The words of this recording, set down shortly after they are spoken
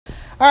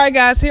All right,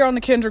 guys, here on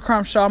the Kendra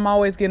Crump Show, I'm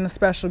always getting a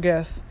special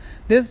guest.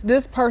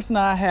 This person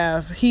I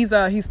have, he's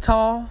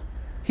tall,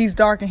 he's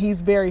dark, and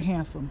he's very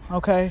handsome,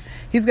 okay?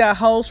 He's got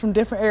hoes from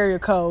different area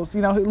codes.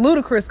 You know,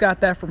 Ludacris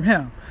got that from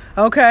him,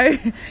 okay?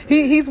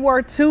 He's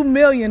worth $2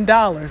 million,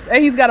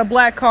 and he's got a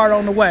black card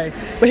on the way.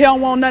 But he don't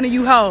want none of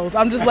you hoes.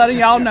 I'm just letting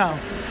y'all know.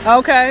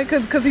 Okay,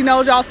 because he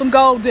knows y'all some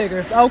gold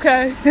diggers,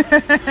 okay?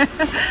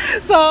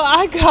 So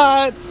I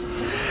got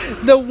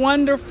the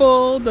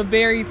wonderful, the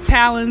very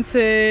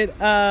talented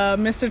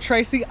Mr.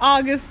 Traci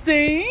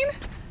Augustine.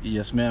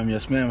 Yes, ma'am.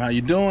 Yes, ma'am. How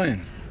you doing?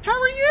 How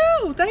are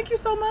you? Thank you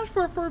so much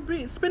for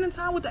spending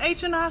time with the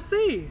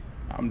HNIC.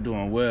 I'm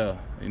doing well.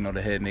 You know,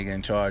 the head nigga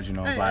in charge,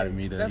 invited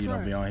me to,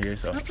 be on here.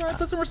 So that's right.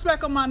 Put some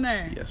respect on my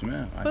name. Yes,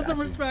 ma'am. Put some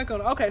respect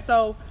on it. Okay,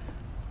 so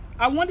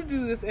I wanted to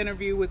do this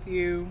interview with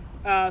you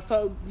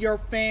so your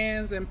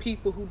fans and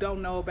people who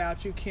don't know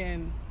about you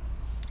can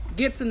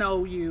get to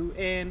know you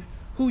and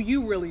who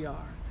you really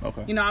are.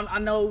 Okay. You know, I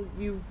know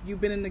you've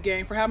been in the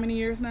game for how many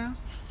years now?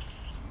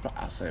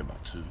 I'll say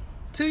about 2.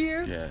 2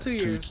 years? Yeah, 2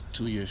 years.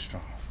 2 years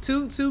strong.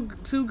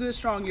 Two good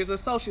strong years,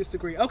 associate's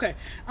degree. Okay.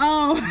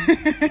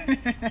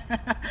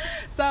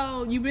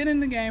 So you've been in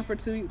the game for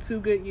two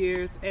good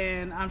years,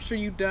 and I'm sure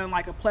you've done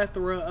like a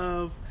plethora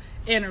of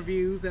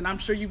interviews, and I'm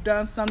sure you've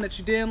done some that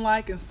you didn't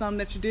like and some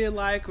that you did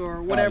like,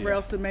 or whatever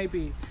else it may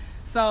be.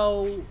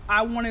 So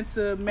I wanted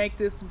to make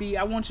this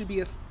I want you to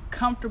be as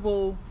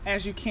comfortable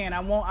as you can. I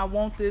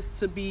want this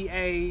to be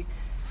a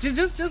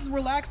just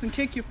relax and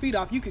kick your feet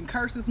off. You can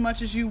curse as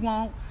much as you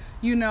want.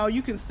 You know,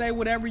 you can say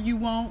whatever you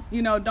want.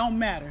 You know, don't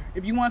matter.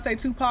 If you want to say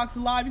Tupac's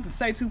alive, you can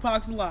say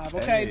Tupac's alive.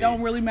 Okay,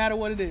 Don't really matter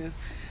what it is.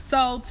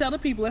 So tell the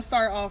people. Let's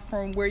start off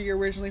from where you're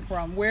originally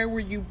from. Where were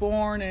you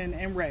born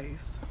and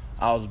raised?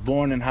 I was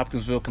born in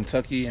Hopkinsville,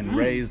 Kentucky, and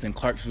raised in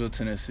Clarksville,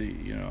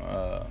 Tennessee.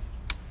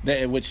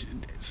 Which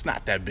it's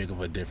not that big of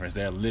a difference.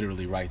 They're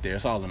literally right there.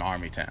 It's all an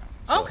army town.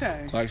 So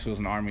okay. Clarksville's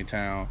an army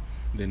town.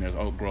 Then there's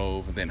Oak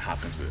Grove, and then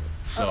Hopkinsville.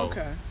 So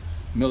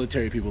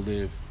military people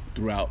live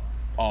throughout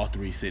all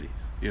 3 cities.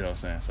 You know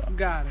what I'm saying? So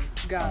got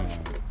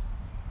it.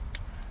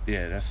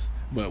 Yeah,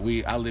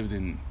 I lived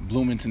in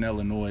Bloomington,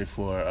 Illinois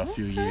for a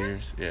few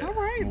years. Yeah. All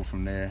right. Moved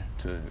from there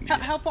to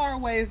How far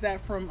away is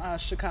that from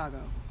Chicago?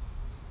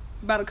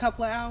 About a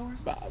couple of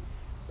hours? About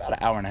an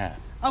hour and a half.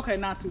 Okay,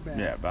 not too bad.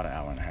 Yeah, about an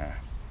hour and a half.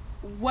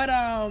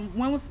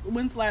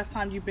 When's the last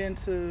time you've been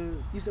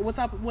to, you said,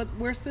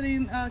 where city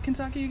in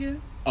Kentucky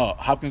again? Oh,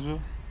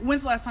 Hopkinsville.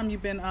 When's the last time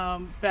you've been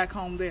back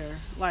home there,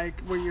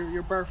 like where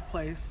your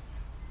birthplace?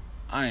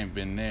 I ain't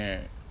been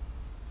there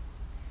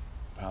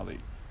probably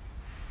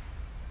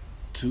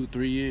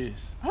 2-3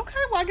 years. Okay,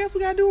 well I guess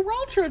we gotta do a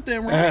road trip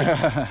then,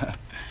 right?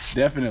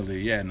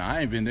 Definitely, yeah. No,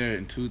 I ain't been there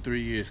in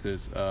 2-3 years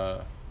because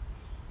I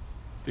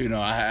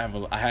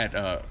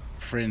had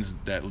friends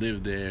that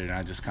lived there, and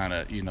I just kind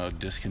of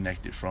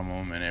disconnected from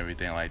them and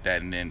everything like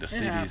that. And then the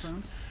city's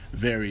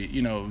very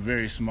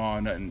very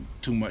small, nothing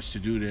too much to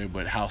do there,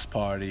 but house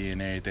party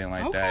and everything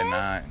like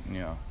that.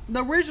 And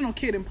the original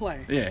Kid and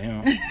Play.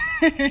 Yeah,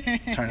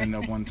 turning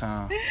up one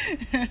time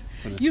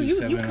for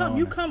the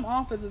you come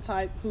off as a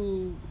type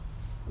who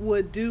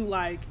would do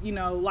like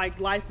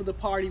life of the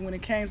party when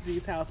it came to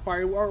these house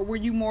parties, or were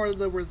you more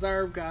the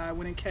reserved guy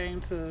when it came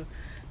to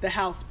the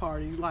house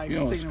party? Like,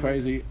 it's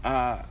crazy.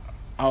 I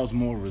was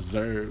more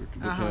reserved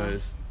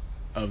because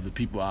of the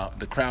people,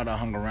 the crowd I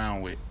hung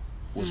around with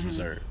was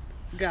reserved.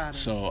 Got it.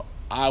 So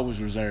I was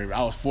reserved.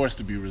 I was forced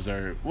to be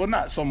reserved. Well,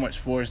 not so much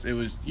forced. It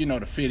was,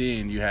 to fit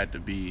in, you had to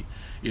be,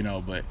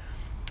 but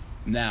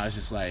now it's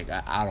just like,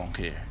 I don't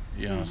care.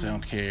 You know what I'm saying? I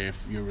don't care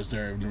if you're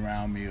reserved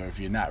around me or if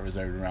you're not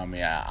reserved around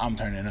me. I'm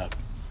turning up.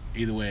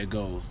 Either way it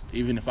goes.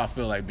 Even if I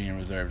feel like being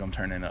reserved, I'm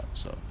turning up.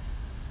 So,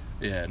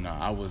 yeah, no,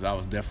 I was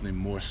definitely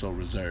more so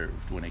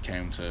reserved when it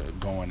came to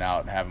going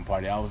out and having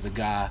party. I was the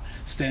guy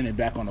standing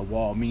back on the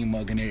wall, mean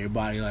mugging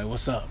everybody, like,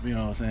 what's up? You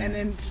know what I'm saying?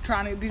 And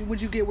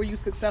then were you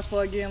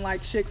successful again,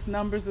 like chicks'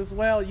 numbers as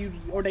well?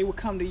 Or they would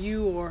come to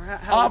you, or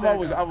how?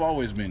 I've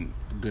always been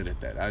good at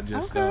that. I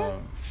just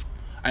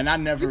and I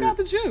never. You got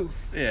the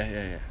juice.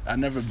 Yeah. I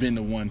never been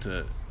the one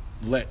to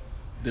let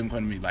them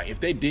come to me. Like,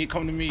 if they did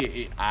come to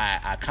me,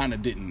 I kind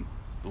of didn't.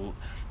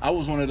 I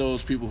was one of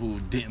those people who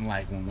didn't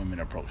like when women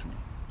approached me.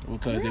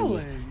 Because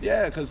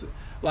because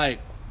like,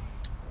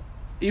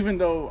 even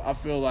though I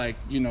feel like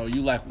you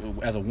like,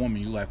 as a woman,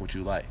 you like what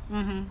you like,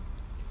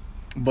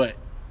 but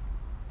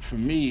for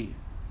me,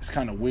 it's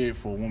kind of weird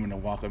for a woman to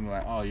walk up and be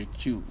like, "Oh, you're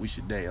cute, we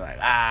should date." Like,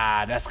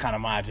 that's kind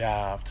of my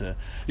job to,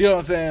 you know what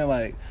I'm saying?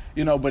 Like,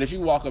 but if you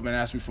walk up and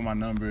ask me for my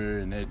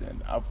number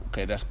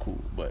okay, that's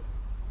cool, but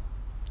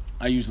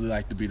I usually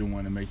like to be the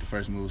one to make the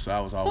first move, so I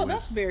was always... So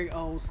that's very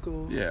old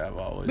school. Yeah, I've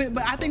always...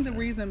 But I think the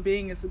reason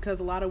being is because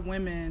a lot of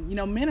women,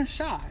 men are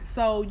shy.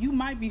 So you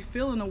might be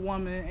feeling a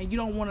woman and you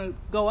don't want to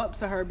go up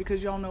to her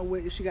because you don't know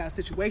if she got a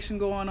situation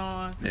going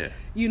on. Yeah.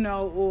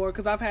 Or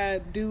because I've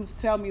had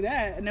dudes tell me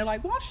that, and they're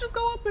like, why don't you just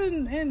go up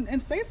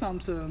and say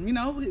something to him?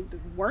 The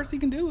worst he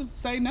can do is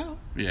say no.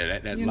 Yeah,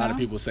 a lot of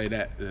people say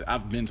that.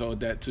 I've been told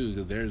that too,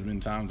 because there's been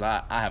times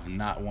I have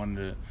not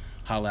wanted to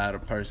holler at a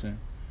person.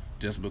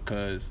 just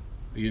because,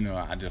 you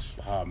know,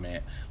 oh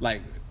man,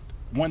 like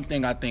one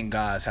thing I think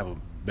guys have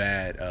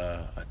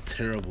a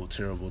terrible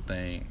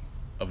thing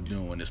of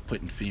doing is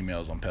putting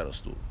females on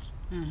pedestals.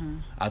 Mm-hmm.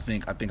 I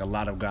think a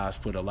lot of guys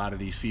put a lot of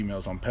these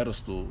females on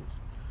pedestals,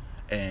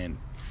 and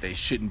they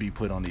shouldn't be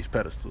put on these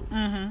pedestals.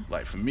 Mm-hmm.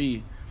 Like for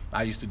me,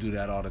 I used to do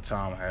that all the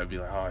time. I'd be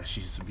like, oh,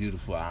 she's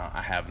beautiful.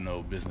 I have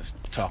no business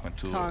talking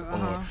to her.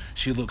 Or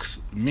she looks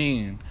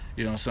mean,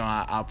 you know, so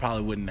I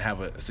probably wouldn't have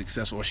a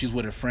success. Or she's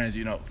with her friends,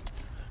 you know.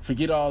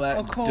 Forget all that.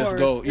 Of course. Just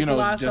go, you it's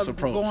know, just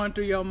approach. Going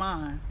through your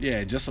mind.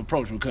 Yeah, just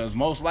approach, because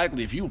most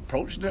likely if you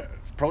approach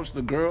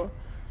the girl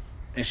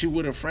and she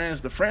with her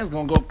friends, the friends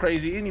gonna go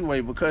crazy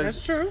anyway, because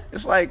that's true.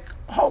 It's like,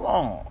 hold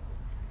on,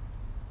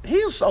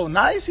 he was so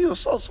nice, he was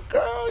so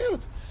girl,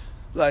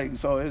 like,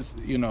 so it's,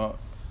 you know,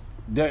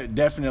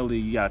 definitely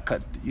you gotta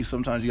cut.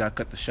 Sometimes you gotta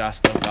cut the shy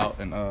stuff out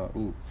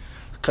and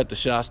cut the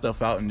shy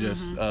stuff out and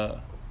just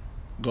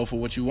go for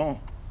what you want.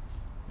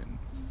 And,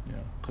 you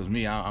know, cause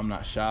me, I'm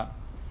not shy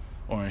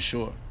or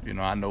unsure. You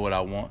know, I know what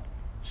I want,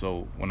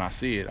 so when I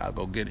see it, I'll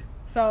go get it.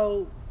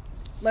 So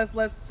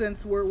let's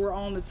since we're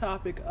on the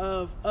topic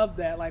of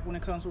that, like when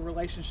it comes to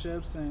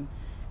relationships and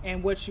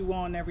what you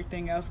want and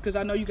everything else, because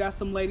I know you got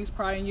some ladies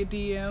probably in your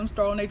DMs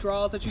throwing their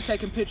drawers at you,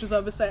 taking pictures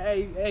of it,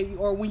 say hey,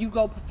 or when you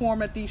go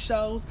perform at these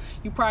shows,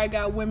 you probably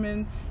got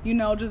women, you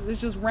know, it's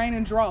just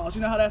raining draws.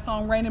 You know how that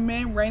song Raining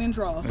Men, raining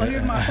draws. So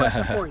here's my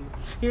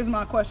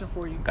question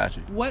for you. Gotcha.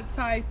 What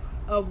type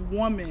of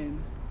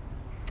woman,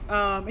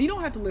 you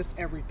don't have to list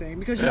everything,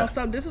 because you know,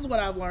 this is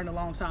what I've learned a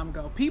long time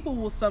ago. People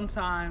will more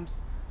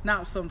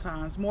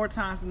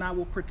times than not,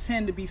 will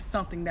pretend to be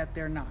something that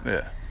they're not.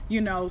 Yeah. You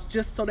know,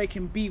 just so they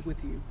can be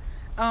with you.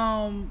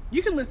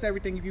 You can list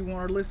everything if you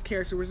want, or list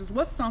characteristics.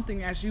 What's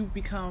something as you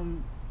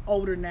become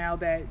older now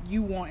that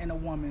you want in a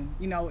woman?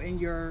 You know, in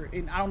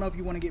I don't know if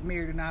you want to get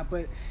married or not,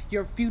 but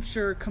your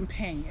future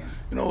companion.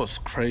 You know what's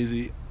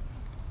crazy?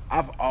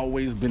 I've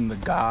always been the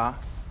guy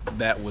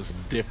that was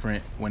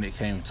different when it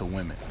came to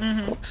women.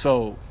 Mm-hmm.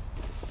 So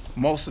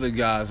most of the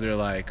guys, they're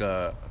like,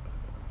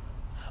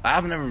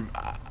 I've never,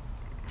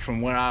 from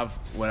what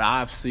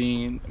I've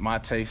seen, my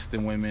taste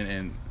in women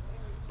and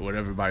what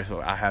everybody,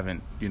 so I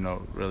haven't, you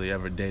know, really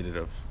ever dated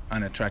an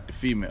unattractive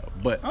female.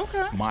 But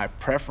my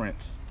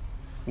preference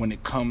when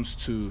it comes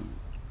to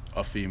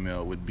a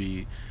female would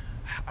be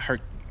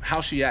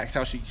how she acts,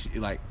 how she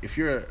like, if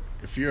you're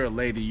a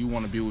lady, you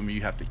want to be with me,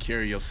 you have to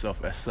carry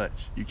yourself as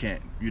such. You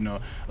can't, you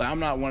know, like, I'm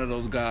not one of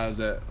those guys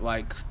that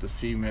likes the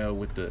female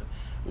with your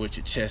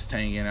chest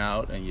hanging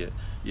out and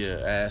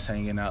your ass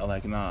hanging out.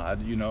 Like, nah,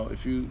 you know,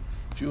 if you're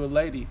a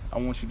lady, I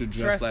want you to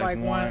dress like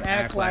one,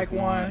 act like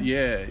one.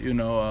 Yeah, you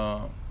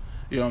know,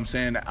 you know what I'm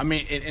saying? I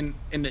mean,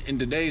 in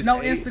today's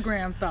no age,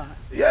 Instagram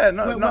thoughts. Yeah,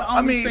 no.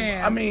 I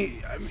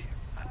mean,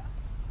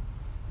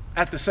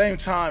 at the same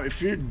time,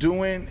 if you're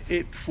doing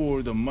it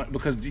for the money,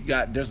 because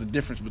there's a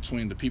difference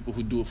between the people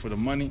who do it for the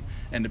money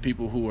and the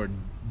people who are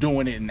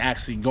doing it and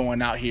actually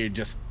going out here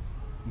just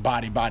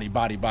body.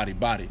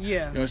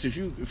 Yeah. You know, so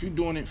if you're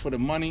doing it for the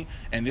money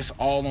and it's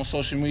all on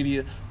social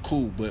media,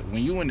 cool. But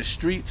when you in the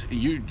streets,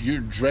 you're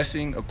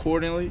dressing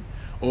accordingly,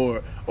 or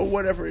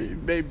whatever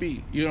it may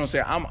be. You know what I'm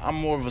saying? I'm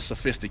more of a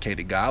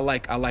sophisticated guy.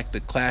 I like the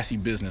classy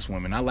business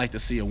women. I like to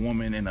see a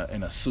woman in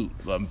a suit,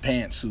 a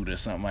pantsuit or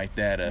something like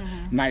that. A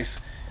nice,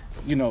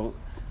 you know,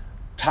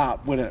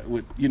 top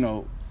with you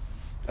know,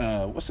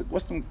 what's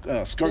them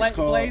skirts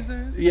called?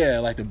 Blazers? Yeah,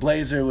 like the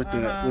blazer with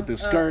the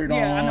skirt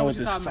on, with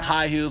the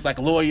high heels, like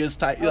lawyers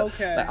type.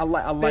 Okay. Like,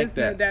 I like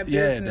that. That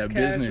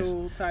business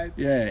type.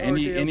 Yeah,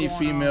 any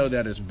female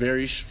that is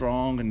very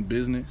strong in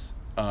business.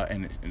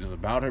 And it's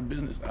about her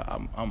business,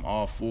 I'm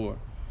all for,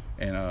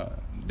 and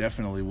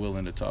definitely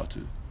willing to talk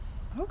to.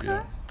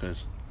 Okay.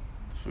 Because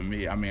for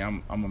me, I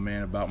mean, I'm a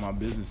man about my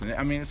business, and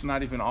I mean, it's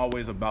not even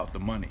always about the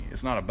money.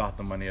 It's not about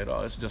the money at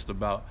all. It's just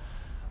about,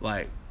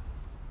 like,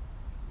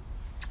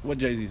 what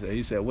Jay-Z said.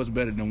 He said, "What's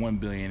better than one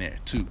billionaire?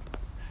 Two."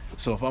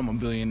 So if I'm a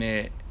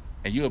billionaire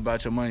and you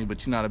about your money,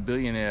 but you're not a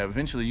billionaire,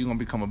 eventually you're gonna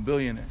become a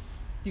billionaire.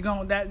 You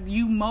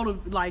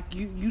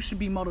should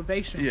be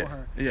motivation for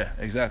her. Yeah,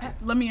 exactly.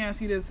 Let me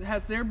ask you this: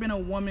 has there been a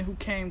woman who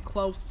came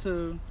close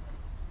to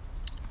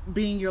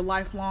being your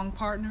lifelong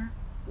partner,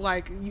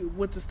 like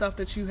with the stuff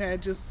that you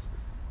had just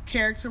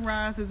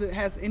characterized?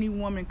 Has any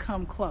woman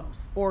come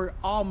close, or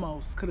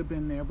almost could have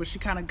been there, but she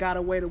kind of got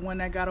away to one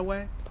that got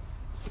away?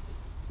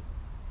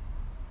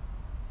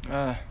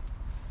 Yeah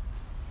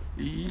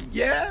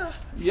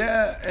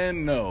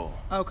and no.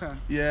 Okay.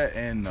 Yeah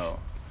and no,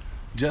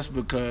 just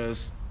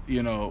because.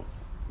 You know,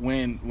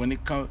 when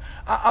it comes,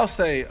 I'll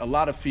say a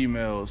lot of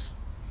females,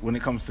 when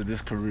it comes to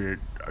this career,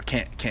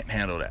 can't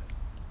handle that.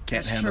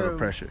 Can't handle the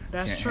pressure.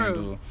 That's can't true.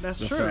 Handle That's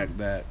the true. fact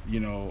that, you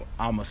know,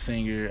 I'm a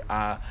singer.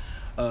 I'm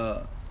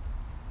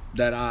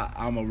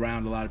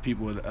around a lot of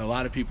people. A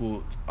lot of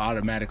people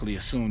automatically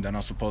assume that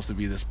I'm supposed to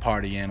be this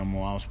party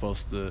animal. I'm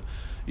supposed to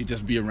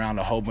just be around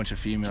a whole bunch of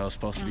females,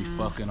 supposed to be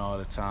fucking all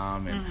the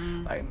time,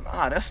 and like,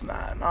 that's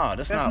not what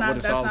it's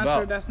all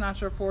about. That's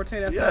not your forte.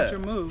 That's not your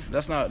move.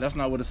 That's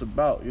not what it's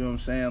about. You know what I'm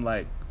saying?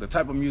 Like, the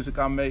type of music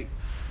I make,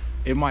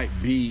 it might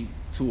be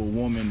to a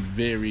woman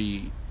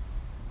very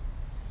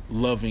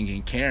loving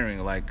and caring.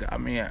 Like, I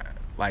mean,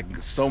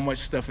 like, so much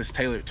stuff is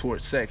tailored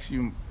towards sex.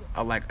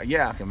 I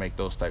can make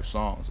those type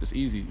songs. It's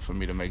easy for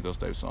me to make those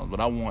type of songs, but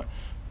I want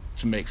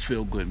to make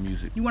feel good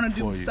music. You want to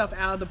do stuff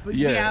out of the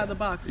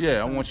box.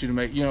 Yeah, I want you to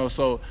make,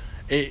 so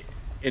it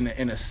in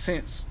a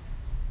sense,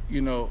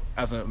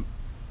 as a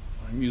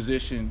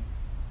musician,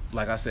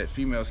 like I said,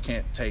 females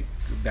can't take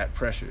that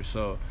pressure.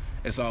 So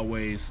it's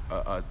always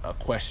a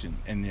question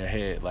in your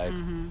head, like,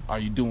 are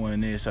you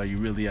doing this? Are you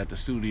really at the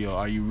studio?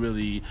 Are you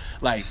really,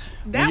 like,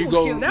 when you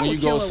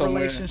go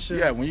somewhere?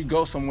 Yeah, when you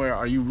go somewhere,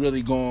 are you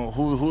really going?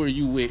 Who are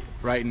you with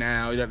right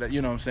now? You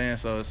know what I'm saying?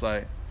 So it's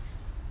like,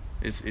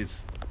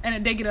 it's.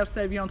 And they get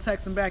upset if you don't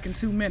text them back in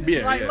 2 minutes.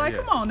 Yeah,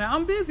 come on now,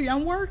 I'm busy,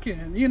 I'm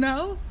working. Yeah,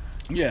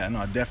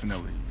 no,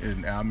 definitely.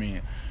 And I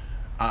mean,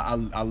 I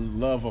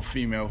love a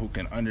female who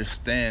can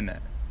understand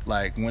that.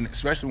 Like,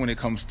 especially when it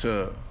comes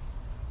to,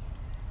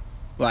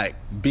 like,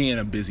 being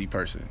a busy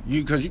person.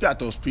 Because you got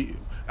those people.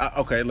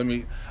 I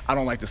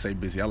don't like to say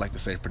busy. I like to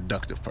say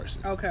productive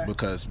person. Okay.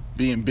 Because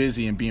being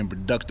busy and being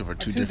productive are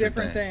two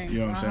different things. You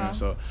know what I'm saying?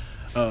 So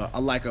I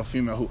like a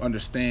female who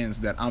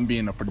understands that I'm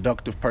being a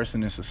productive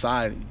person in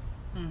society.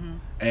 Mm-hmm.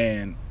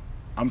 And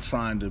I'm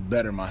trying to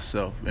better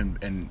myself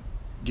and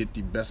get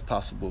the best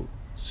possible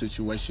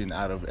situation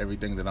out of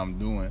everything that I'm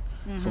doing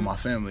for my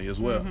family as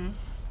well. Mm-hmm.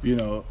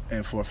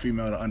 And for a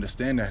female to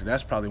understand that,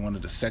 that's probably one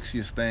of the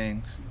sexiest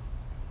things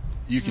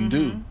you can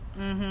do.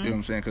 Mm-hmm. You know what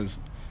I'm saying? Because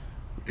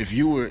if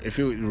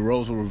the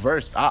roles were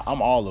reversed,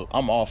 I'm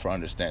all for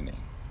understanding.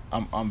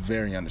 I'm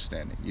very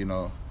understanding. You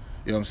know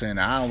what I'm saying?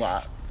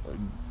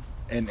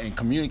 And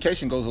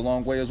communication goes a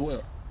long way as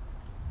well.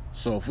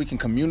 So if we can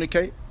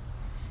communicate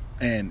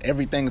and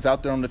everything's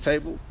out there on the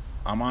table,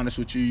 I'm honest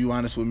with you, you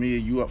honest with me,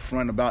 you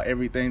upfront about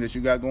everything that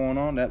you got going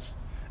on, that's,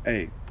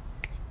 hey,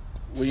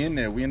 we in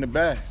there, we in the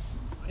bag.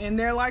 In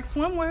there like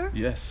swimwear.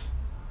 Yes.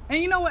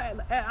 And you know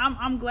what?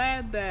 I'm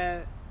glad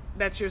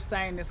that you're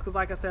saying this, because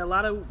like I said, a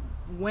lot of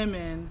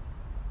women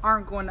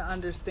aren't going to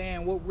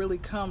understand what really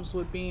comes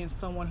with being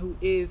someone who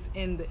is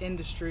in the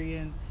industry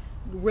and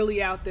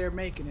really out there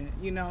making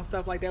it,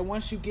 stuff like that.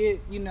 Once you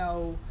get,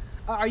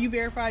 are you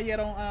verified yet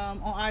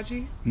on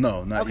IG?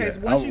 No, not yet.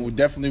 So I'm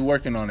definitely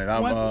working on it.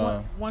 I'm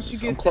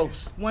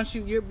close.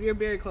 You're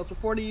very close.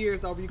 Before the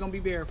year's over, you're gonna be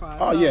verified.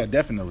 Oh, yeah,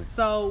 definitely.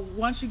 So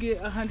once you get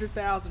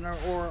 100,000 or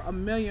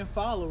 1 million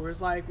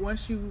followers, like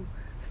once you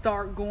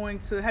start going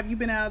to, have you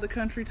been out of the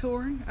country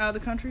touring? Out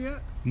of the country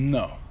yet?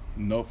 No.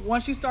 Nope.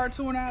 Once you start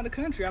touring out of the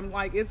country, I'm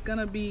like, it's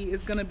gonna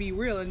be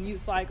real, and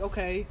it's like,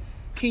 okay,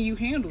 can you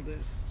handle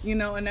this?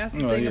 And that's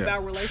the thing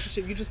about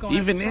relationship. You just gonna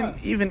have to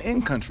trust. Even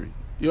in country.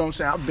 You know what I'm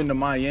saying? I've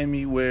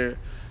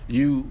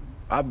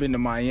been to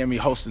Miami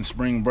hosting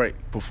spring break,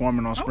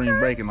 performing on spring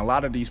break, and a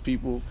lot of these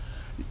people,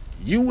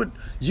 you would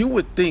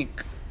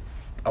think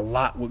a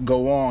lot would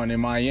go on in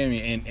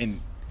Miami,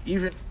 and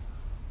even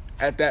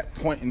at that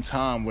point in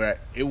time where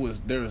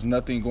there was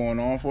nothing going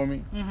on for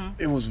me,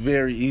 it was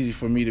very easy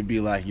for me to be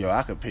like, yo,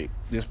 I could pick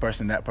this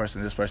person, that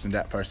person, this person,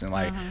 that person.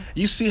 Like,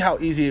 you see how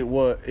easy it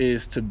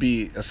is to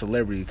be a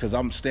celebrity, because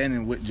I'm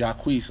standing with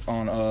Jacquees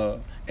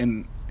on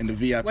in the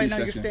VIP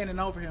section. You're standing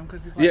over him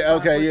because he's like, yeah.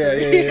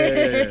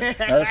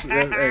 That's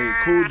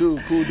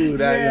cool dude.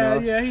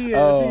 That, yeah, he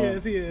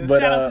is.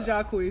 But, shout out to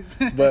Jacquees.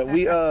 But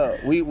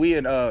we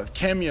in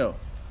Cameo.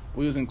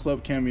 We was in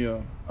Club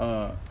Cameo,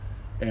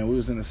 and we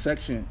was in a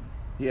section.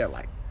 He had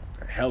like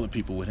a hell of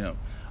people with him.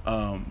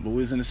 But we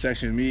was in the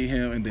section, me,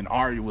 him, and then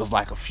Ari was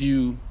like a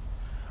few,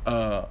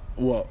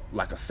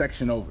 like a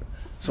section over.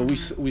 So we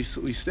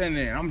standing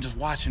there, and I'm just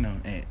watching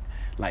him, and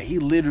like he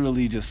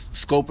literally just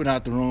scoping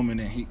out the room, and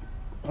then he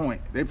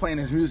point. They playing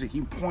his music, he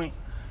point,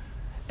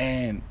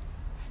 and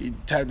he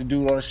tapped the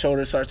dude on the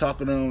shoulder, start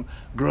talking to him.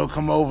 Girl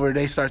come over,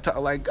 they start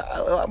talking, like,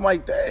 God, I'm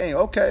like, dang,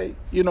 okay.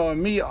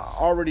 And me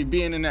already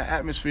being in that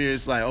atmosphere,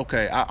 it's like,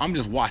 okay, I'm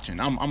just watching.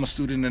 I'm a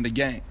student of the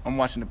game. I'm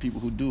watching the people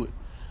who do it.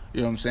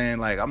 You know what I'm saying?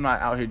 Like, I'm not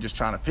out here just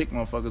trying to pick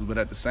motherfuckers, but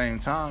at the same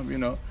time,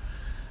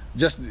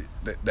 just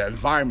the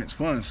environment's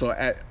fun. So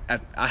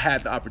I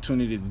had the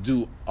opportunity to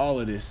do all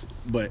of this,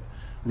 but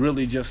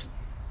really just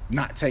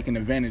not taking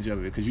advantage of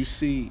it, because you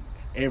see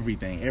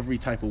everything, every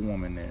type of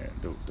woman there.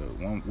 The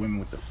women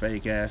with the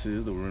fake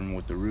asses, the women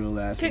with the real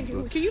asses.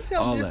 Can you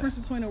tell the difference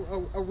between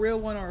a real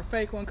one or a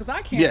fake one? Because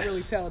I can't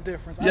really tell a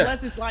difference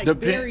unless it's like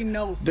very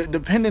noticeable.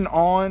 Depending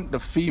on the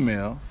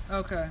female,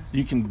 okay,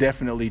 you can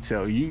definitely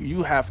tell.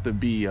 You have to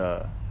be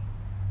you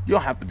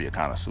don't have to be a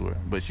connoisseur,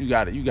 but you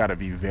gotta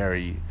be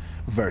very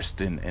versed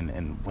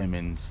in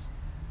women's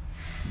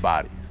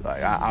bodies.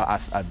 Like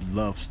I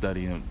love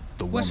studying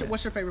the woman.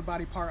 What's your favorite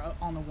body part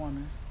on a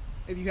woman,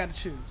 if you had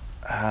to choose?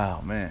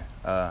 Oh man,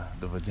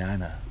 the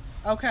vagina.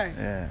 Okay.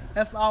 Yeah.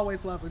 That's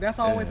always lovely. That's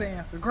always the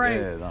answer.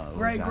 Great. Yeah,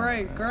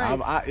 great.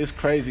 It's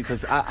crazy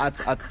because I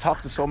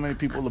talk to so many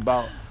people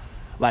about,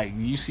 like,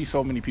 you see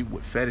so many people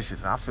with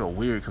fetishes, and I feel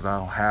weird because I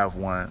don't have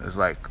one. It's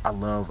like I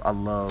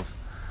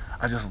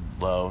just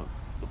love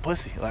the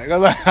pussy. Like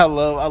I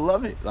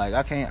love it. Like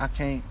I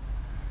can't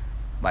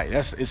Like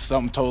it's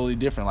something totally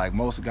different. Like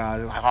most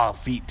guys, like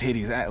feet,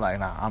 titties. Like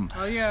nah,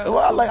 Oh yeah.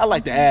 Well, I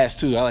like the ass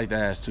too.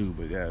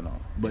 But yeah, no.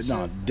 But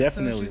no,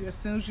 definitely. As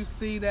soon as you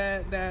see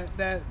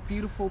that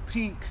beautiful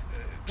pink.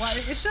 Well,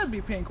 it should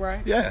be pink, right?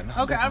 Yeah.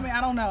 No, okay. Definitely. I mean,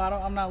 I don't know.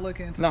 I'm not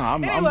looking into. No,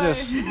 I'm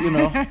just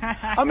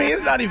I mean,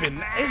 it's not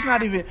even.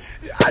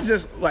 I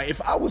just like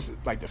if I was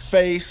like the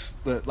face,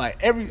 but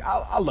like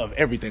I love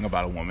everything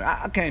about a woman.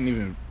 I can't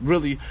even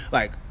really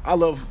like. I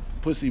love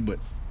pussy, but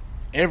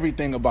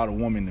everything about a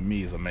woman to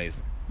me is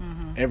amazing.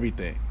 Mm-hmm.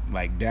 Everything,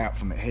 like down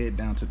from the head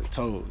down to the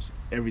toes,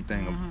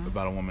 everything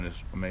about a woman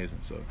is amazing.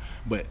 So,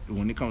 but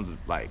when it comes to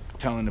like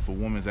telling if a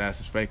woman's ass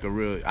is fake or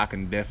real, I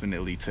can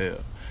definitely tell.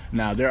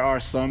 Now there are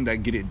some that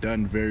get it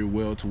done very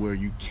well to where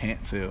you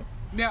can't tell.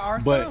 There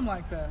are some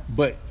like that.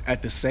 But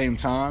at the same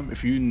time,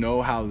 if you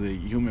know how the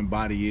human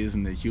body is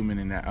and the human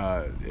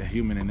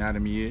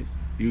anatomy is,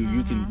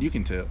 you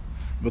can tell.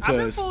 Because I've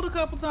been fooled a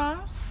couple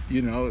times.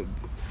 You know,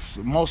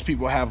 most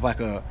people have like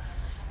a.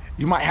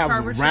 You might have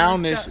curvature,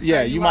 roundness,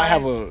 you might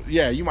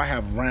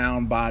have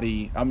round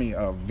body. I mean,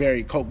 a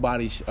very Coke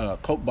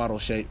bottle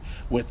shape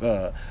with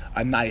a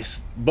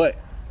nice butt.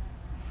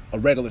 A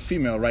regular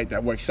female, right,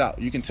 that works out.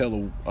 You can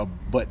tell a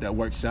butt that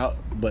works out,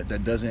 but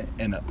that doesn't,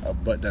 and a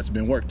butt that's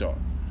been worked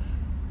on.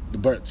 The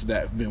butts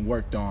that have been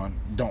worked on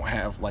don't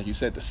have, like you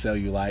said, the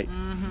cellulite.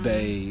 Mm-hmm.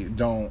 They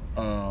don't,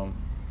 and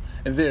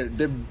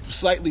they're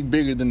slightly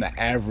bigger than the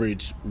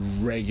average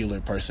regular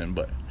person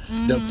butt,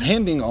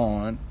 depending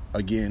on.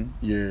 Again,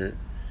 your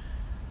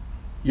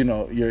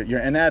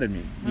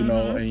anatomy, you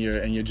know, and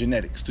your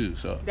genetics too.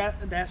 So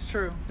that's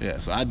true. Yeah,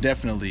 so I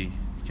definitely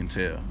can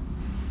tell.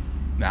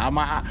 Now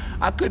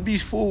I could be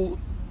fooled.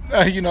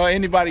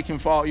 Anybody can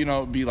fall.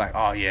 Be like,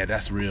 oh yeah,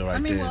 that's real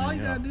right there. Well, all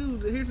you gotta do,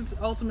 here's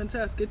the ultimate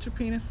test: get your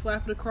penis,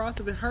 slap it across.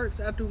 If it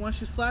hurts after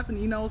once you slap it,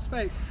 you know it's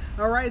fake.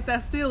 All right, is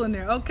that steel in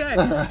there? Okay.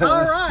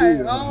 All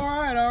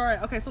right.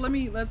 Okay, so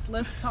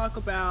let's talk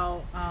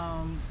about.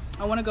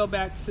 I want to go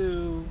back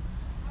to.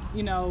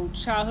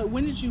 Childhood.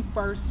 When did you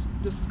first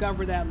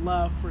discover that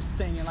love for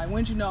singing? Like,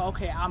 when did you know,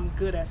 okay, I'm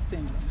good at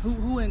singing?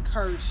 Who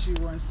encouraged you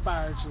or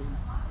inspired you?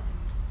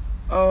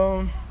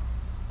 A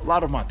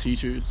lot of my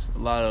teachers. A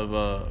lot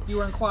of You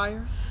were in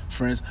choir?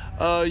 Friends.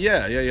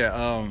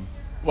 Yeah.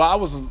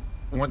 Well,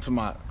 went to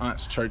my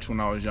aunt's church when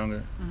I was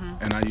younger,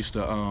 and I used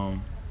to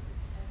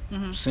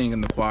sing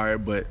in the choir.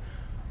 But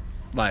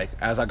like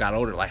as I got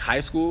older, like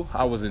high school,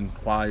 I was in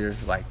choir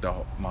like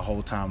my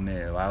whole time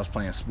there. Like, I was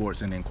playing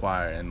sports and in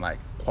choir, and like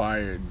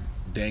choir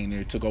dang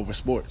near took over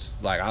sports.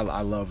 Like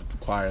I loved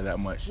choir that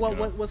much.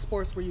 What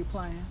sports were you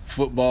playing?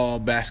 Football,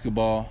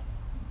 basketball.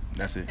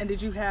 That's it. And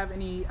did you have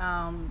any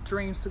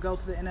dreams to go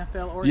to the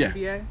NFL or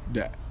NBA?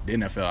 The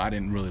NFL. I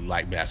didn't really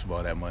like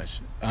basketball that much.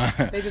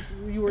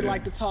 You were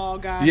like the tall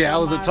guy. Yeah, I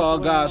was a tall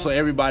guy, so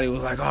everybody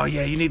was like, "Oh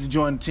yeah, you need to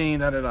join the team."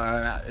 Da, da,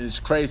 da. It's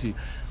crazy.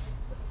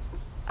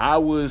 I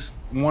was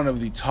one of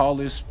the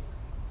tallest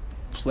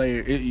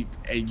players, and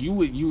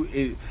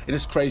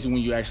it's crazy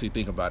when you actually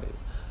think about it.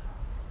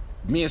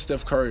 Me and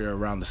Steph Curry are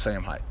around the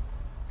same height.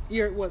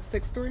 You're what,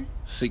 6'3"?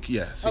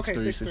 6'3", Okay,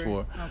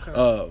 6'4".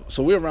 Okay.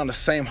 So we're around the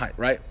same height,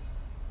 right?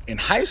 In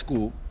high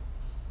school,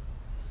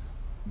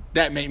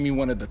 that made me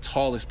one of the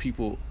tallest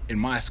people in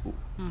my school.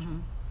 Mm-hmm.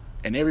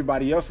 And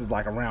everybody else is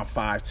like around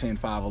 5'10",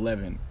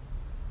 5'11".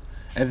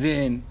 And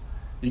then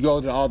you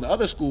go to all the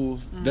other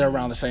schools, they're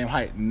around the same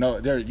height. No,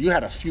 you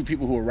had a few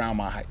people who were around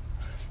my height.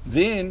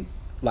 Then,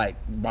 like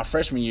my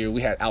freshman year,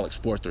 we had Alex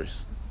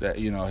Porthos. That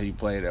he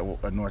played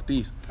at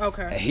Northeast.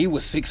 Okay. And he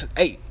was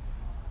 6'8".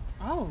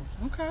 Oh,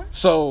 okay.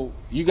 So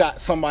you got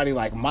somebody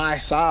like my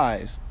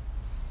size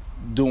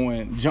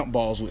doing jump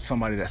balls with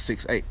somebody that's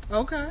 6'8".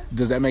 Okay.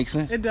 Does that make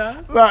sense? It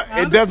does.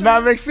 It does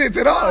not make sense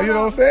at all. You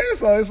know what I'm saying?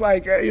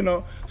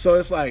 So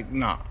it's like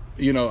nah.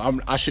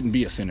 I shouldn't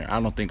be a center.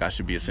 I don't think I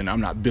should be a center. I'm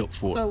not built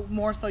for it. So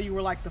more so you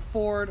were like the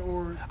forward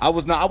or? I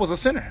was not. I was a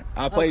center.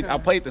 I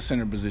played the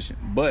center position,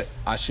 but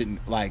I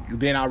shouldn't. Like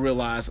then I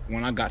realized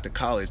when I got to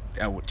college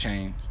that would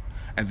change,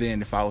 and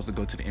then if I was to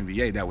go to the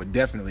NBA, that would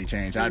definitely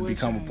change. I'd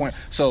become a point.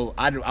 So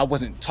I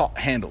wasn't taught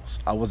handles.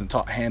 I wasn't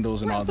taught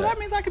handles and all that. So that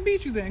means I could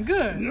beat you then.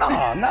 Good. No.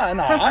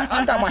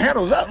 I got my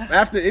handles up.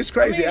 It's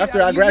crazy.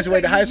 After I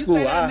graduated high school,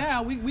 you say that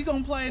now we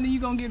gonna play and then you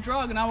gonna get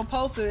drugged and I'm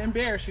supposed to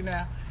embarrass you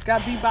now.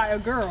 Got beat by a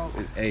girl.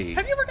 Hey.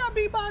 Have you ever got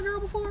beat by a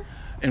girl before?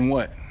 In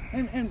what?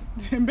 In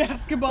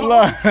basketball,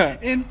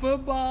 in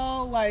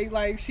football,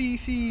 like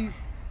she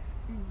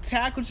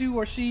tackled you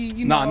or she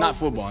not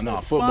football. No,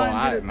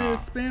 football. Did a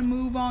spin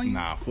move on you?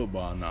 Nah,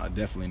 football. No,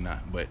 definitely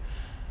not. But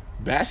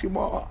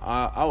basketball,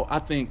 I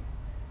think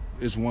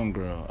it's one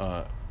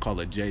girl called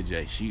her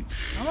JJ.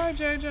 All right,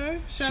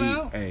 JJ. Shout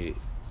out.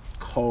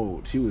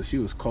 Cold. She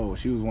was cold.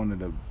 She was one of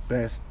the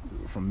best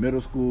from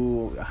middle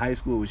school, high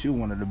school. She was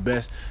one of the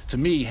best, to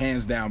me,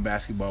 hands down,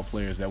 basketball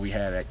players that we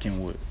had at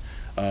Kenwood.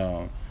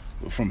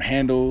 From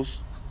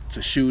handles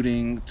to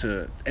shooting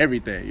to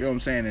everything. You know what I'm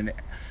saying? And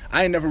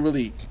I ain't never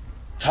really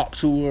talk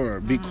to her or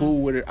be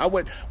cool with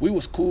her. We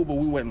was cool, but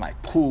we wasn't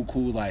like cool,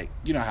 like,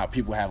 how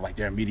people have like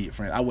their immediate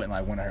friends. I wasn't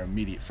like one of her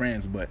immediate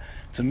friends, but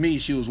to me,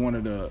 she was one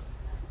of the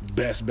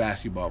best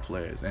basketball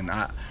players. And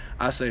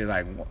I say,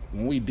 like,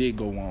 when we did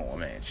go 1-1,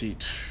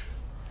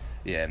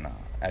 man,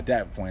 at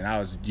that point, I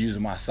was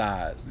using my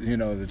size,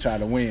 to try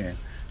to win.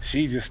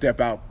 She just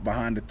step out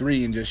behind the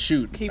three and just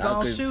shoot. Keep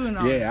on shooting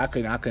on Yeah, I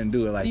couldn't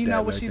do it like that. Do you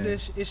know what she's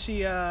is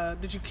she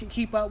did you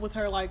keep up with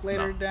her like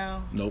later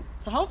down? Nope.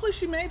 So hopefully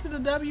she made it to the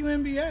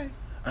WNBA.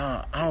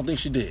 I don't think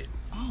she did.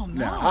 Oh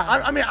no.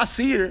 I mean I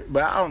see her,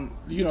 but I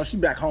don't she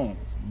back home.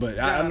 But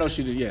I know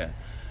she did, yeah.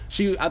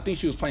 I think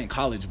she was playing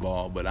college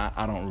ball, but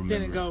I don't remember.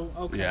 Didn't go,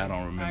 okay. Yeah, I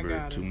don't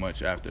remember too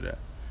much after that.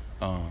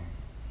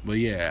 But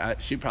yeah,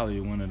 she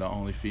probably one of the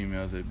only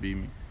females that beat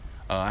me.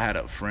 I had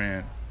a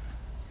friend,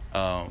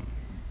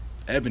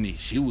 Ebony.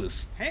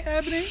 Hey,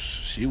 Ebony.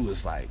 She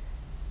was like,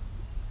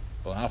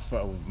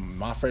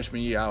 my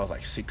freshman year, I was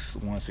like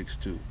 6'1",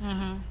 6'2".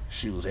 Mm-hmm.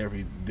 She was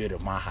every bit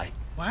of my height.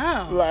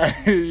 Wow. Like,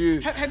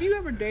 have you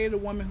ever dated a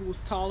woman who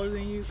was taller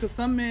than you? Because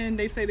some men,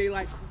 they say they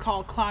like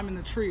call climbing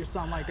the tree or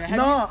something like that.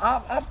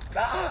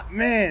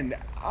 Man,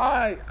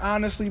 I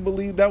honestly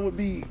believe that would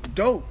be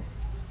dope.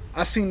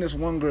 I seen this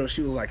one girl.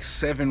 She was like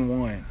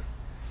 7'1".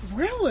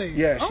 Really?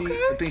 Yeah.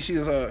 I think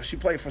she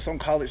played for some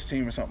college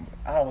team or something.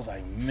 I was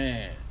like,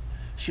 man,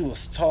 she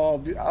was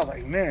tall. I was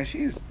like, man,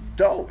 she's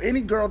dope.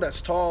 Any girl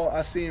that's tall,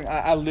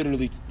 I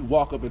literally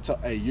walk up and tell,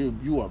 hey,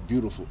 you are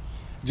beautiful.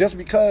 Just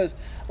because,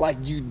 like,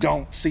 you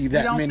don't see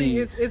that many.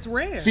 It's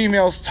rare.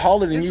 Females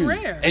taller than you.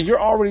 It's rare. And you're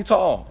already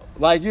tall.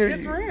 Like,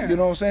 it's rare. You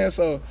know what I'm saying?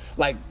 So,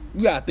 like,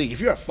 you gotta think, if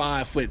you're a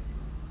 5'5"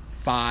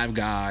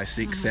 guy,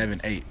 6,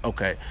 7, 8,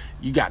 okay,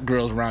 you got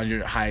girls around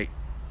your height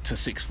to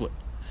 6 foot.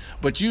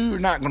 But you're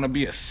not gonna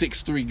be a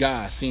 6'3"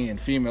 guy seeing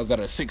females that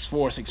are 6'4",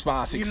 6'5",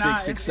 6'6",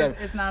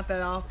 6'7". It's not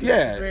that often.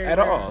 Yeah, at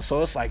all.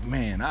 So it's like,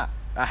 man, I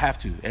have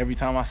to. Every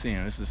time I see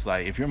them, it's just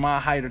like, if you're my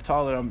height or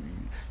taller,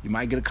 you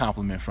might get a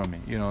compliment from me.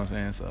 You know what I'm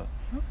saying? So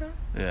okay.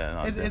 Yeah.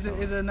 No, is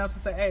it enough to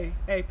say,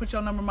 hey, put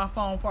your number in my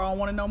phone for I don't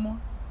want to know more?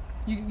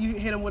 You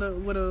hit him with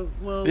a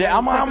yeah.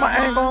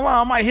 I ain't gonna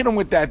lie. I might hit him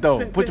with that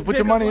though. Put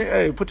your money.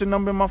 Hey, put your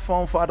number in my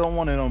phone for I don't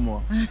want it no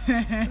more. You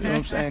know what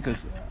I'm saying?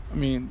 Because I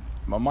mean,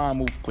 my mind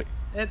moves quick.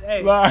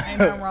 Ain't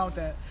nothing wrong with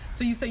that.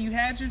 So you say you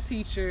had your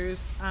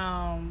teachers.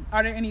 Are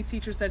there any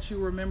teachers that you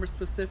remember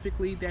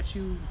specifically that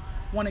you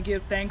want to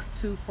give thanks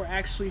to for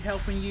actually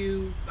helping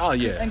you? Oh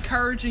yeah,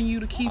 encouraging you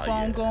to keep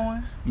on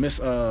going.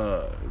 Miss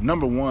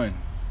number one.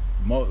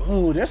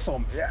 There's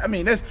so. I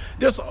mean,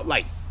 there's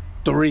like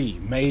 3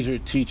 major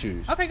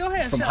teachers. Okay, go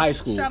ahead. From high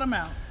school. Shout them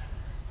out.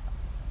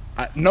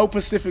 No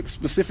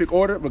specific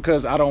order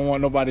because I don't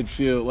want nobody to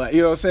feel like,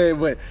 you know what I'm saying.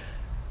 But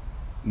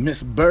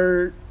Miss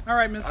Bird. All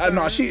right, Miss Bird.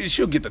 No,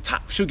 she'll get the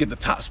top. She'll get the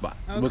top spot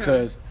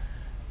because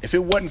if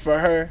it wasn't for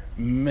her,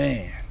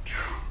 man,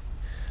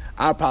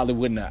 I probably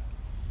wouldn't have.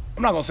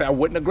 I'm not gonna say I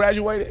wouldn't have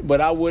graduated,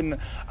 but I wouldn't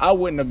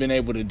have been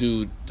able to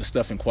do the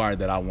stuff in choir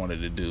that I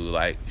wanted to do.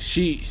 Like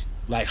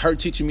her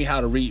teaching me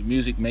how to read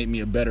music made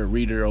me a better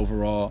reader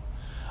overall.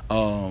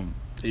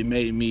 It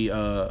made me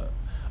a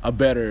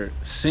better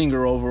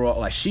singer overall.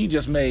 Like she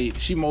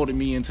molded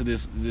me into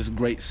this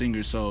great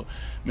singer. So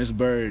Miss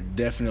Bird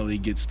definitely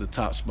gets the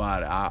top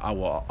spot. I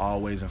will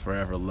always and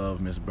forever love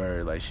Miss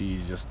Bird. Like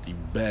she's just the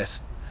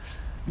best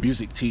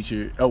music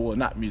teacher,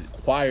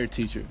 choir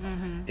teacher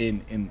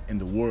in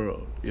the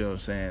world. You know what I'm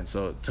saying?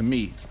 So to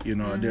me,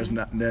 there's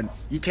not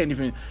you can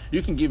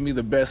give me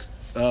the best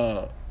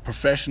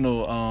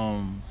professional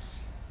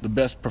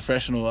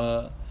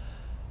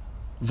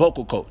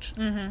vocal coach.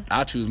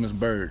 I choose Miss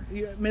Bird.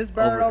 Miss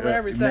Bird over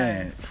everything.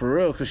 Man, for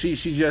real, because she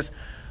just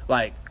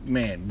like,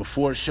 man,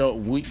 before show,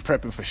 we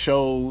prepping for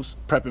shows,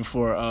 prepping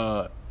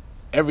for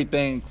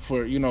everything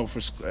for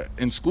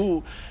in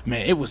school.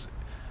 Man, it was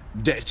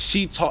that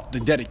she taught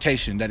the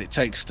dedication that it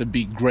takes to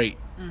be great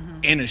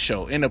in a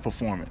show, in a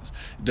performance.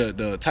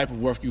 The type of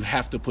work you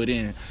have to put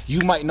in.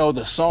 You might know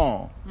the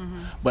song,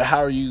 but how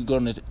are you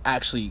going to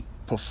actually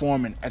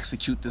perform and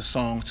execute this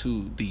song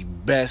to the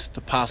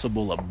best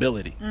possible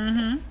ability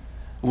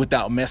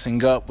without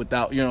messing up,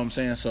 without, you know what I'm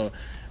saying? So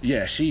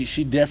yeah,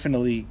 she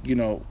definitely,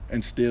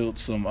 instilled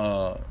some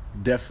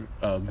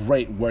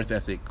great work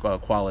ethic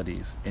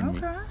qualities in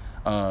me.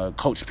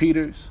 Coach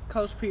Peters,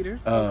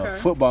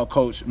 football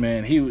coach,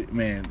 man.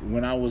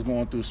 When I was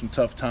going through some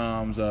tough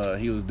times,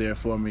 he was there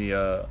for me.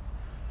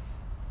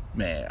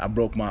 Man, I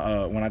broke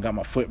my when I got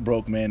my foot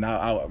broke, man.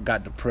 I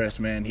got depressed,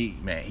 man. He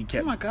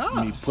kept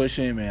me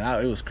pushing,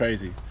 man. It was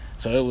crazy.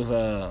 So it was.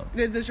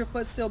 Does your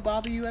foot still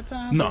bother you at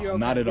times? No,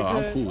 not at all.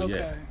 I'm cool.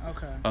 Okay.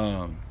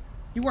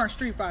 You weren't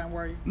street fighting,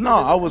 were you? No,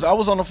 I was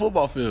on the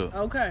football field.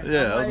 Okay.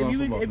 Yeah, I was on the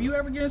football field. If you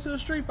ever get into a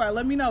street fight,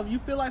 let me know. If you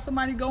feel like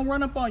somebody gonna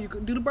run up on you,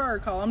 do the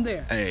bird call. I'm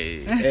there.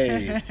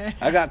 Hey.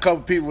 I got a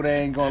couple people that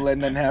ain't gonna let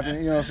nothing happen.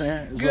 You know what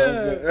I'm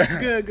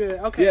saying? Good.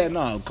 Okay. Yeah,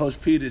 no,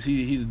 Coach Peters,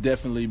 he's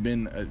definitely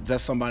been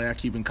just somebody I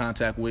keep in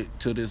contact with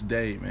to this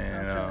day,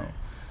 man. Okay.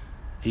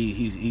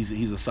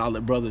 He's a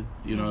solid brother,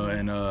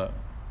 and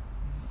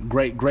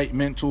great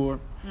mentor.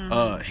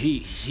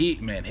 He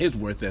man, his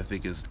work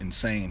ethic is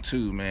insane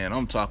too, man.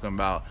 I'm talking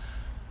about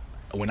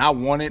when I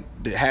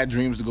had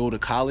dreams to go to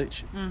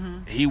college,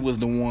 he was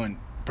the one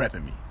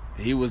prepping me.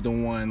 He was the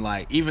one,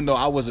 like, even though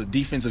I was a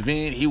defensive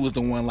end, he was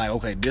the one like,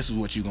 okay, this is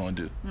what you're going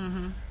to do.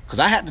 Because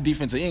I had the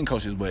defensive end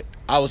coaches, but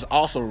I was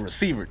also a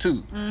receiver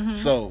too.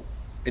 So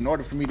in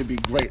order for me to be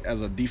great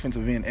as a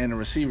defensive end and a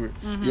receiver,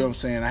 you know what I'm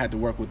saying, I had to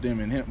work with them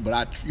and him. But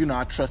I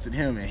trusted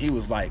him, and he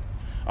was like,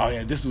 oh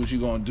yeah, this is what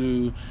you're going to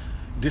do.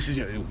 This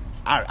is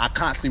I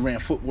constantly ran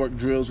footwork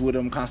drills with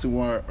him,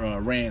 constantly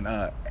ran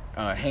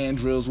hand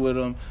drills with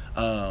him.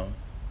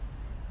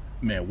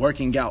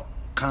 Working out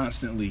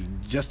constantly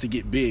just to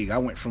get big. I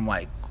went from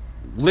like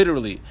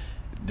literally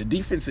the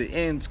defensive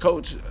ends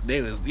coach.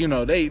 They was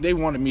they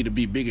wanted me to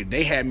be bigger.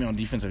 They had me on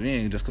defensive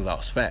end just because I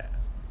was fast.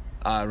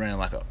 I ran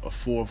like a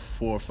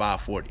 4.4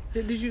 5.40.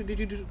 Did you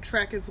do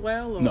track as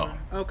well? Or? No.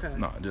 Okay.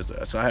 No, just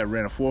so I had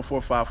ran a 4.4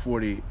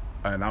 5.40,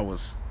 and I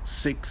was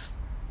 6'2",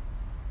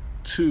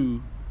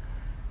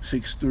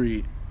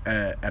 6'3"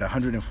 at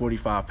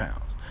 145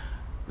 pounds.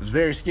 It's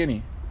very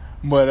skinny.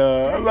 But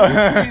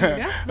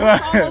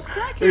that's almost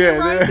crackhead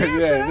right there,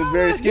 yeah, it's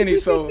very skinny.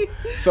 So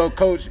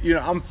coach,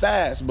 I'm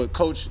fast, but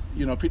coach,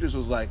 Peters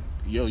was like,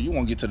 yo, you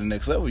want to get to the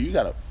next level, you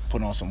got to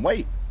put on some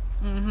weight.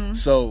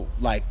 So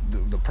like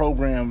the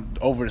program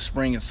over the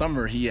spring and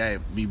summer, he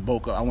had me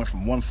bulk up. I went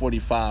from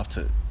 145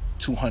 to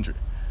 200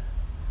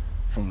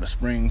 from the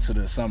spring to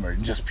the summer,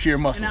 just pure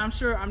muscle. And I'm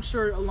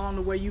sure along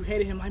the way you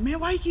hated him, like, man,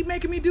 why you keep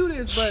making me do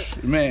this? But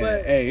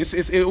hey,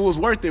 it was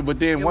worth it. But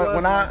then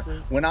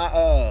when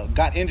I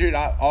got injured,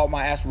 all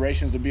my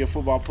aspirations to be a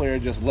football player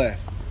just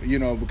left.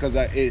 Because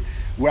I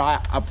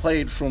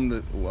played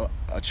from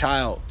a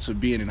child to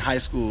being in high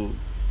school,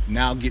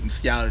 now getting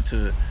scouted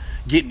to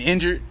getting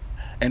injured,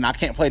 and I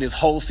can't play this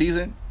whole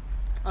season.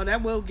 Oh,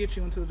 that will get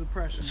you into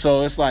depression.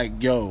 So it's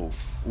like, yo,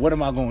 what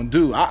am I going to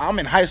do? I'm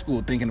in high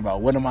school thinking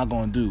about what am I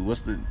going to do?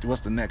 What's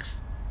the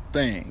next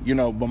thing?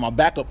 But my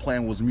backup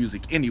plan was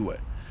music anyway.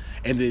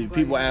 And then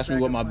people ask me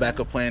what my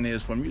backup plan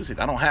is for music.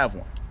 I don't have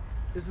one.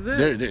 This is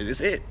it. It's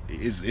it.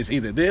 It's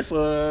either this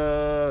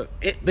or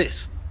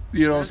this.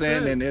 You know what I'm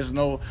saying? And there's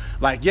no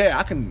I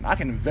can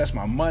invest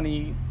my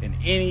money in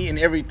any and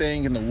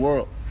everything in the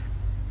world.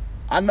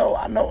 I know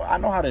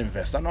how to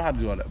invest. I know how to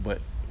do all that,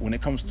 but when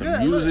it comes to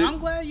music, look, I'm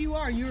glad you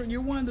are.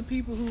 You're one of the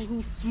people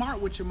who's smart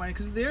with your money,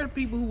 because there are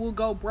people who will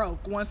go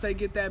broke once they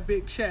get that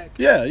big check.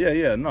 Yeah.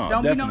 No,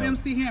 don't definitely. be no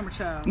MC Hammer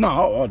child.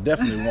 No, I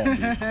definitely won't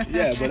be.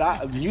 Yeah,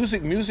 but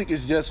music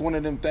is just one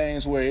of them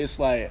things where it's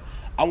like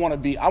I'm one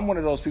of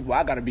those people.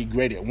 I got to be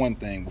great at one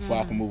thing before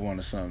I can move on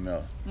to something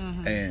else.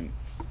 And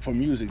for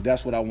music,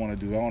 that's what I want to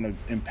do. I want to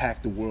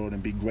impact the world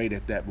and be great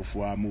at that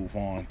before I move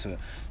on to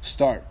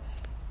start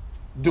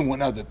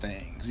doing other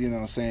things, you know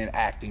what I'm saying,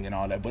 acting and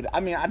all that. But I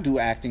mean, I do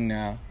acting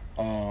now,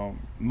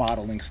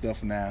 modeling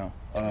stuff now.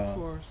 Of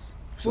course.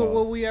 So,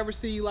 will we ever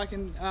see you like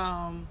in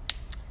I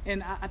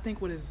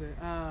think, what is it,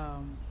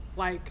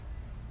 like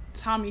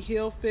Tommy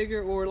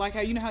Hilfiger, or like how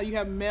you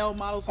have male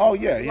models?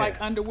 Like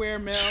underwear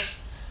male.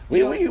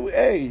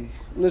 Hey,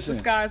 listen,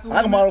 I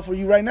can model for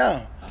you right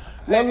now.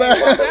 Watch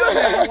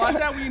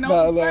out when you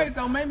know space.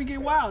 Don't make me get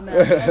wild now.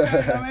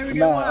 Don't make me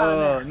get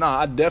wild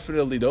now.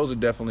 Those are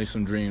definitely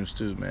some dreams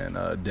too, man.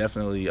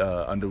 Definitely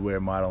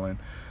underwear modeling,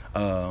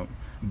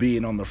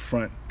 being on the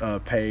front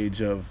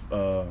page of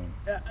the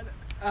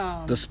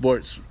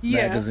sports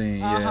magazine.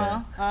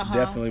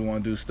 Definitely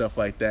want to do stuff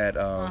like that.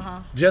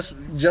 Just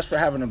for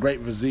having a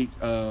great physique,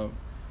 and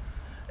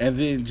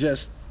then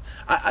just.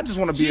 I just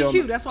want to be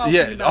GQ, on. that's why I was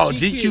thinking about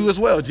GQ as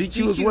well.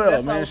 GQ as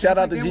well, man. Shout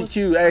out to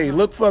GQ. Hey,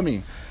 look for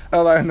me.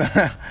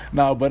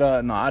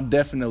 I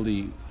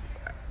definitely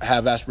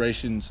have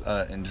aspirations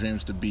and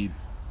dreams to be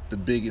the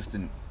biggest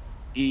in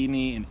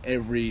any and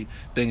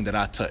everything that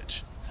I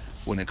touch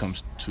when it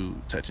comes to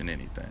touching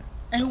anything.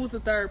 And who was the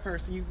third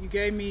person? You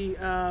gave me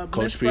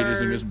Coach Peters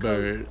and Miss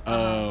Bird.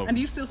 And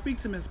do you still speak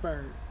to Miss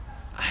Bird?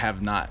 I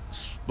have not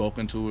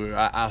spoken to her.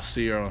 I'll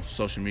see her on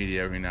social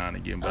media every now and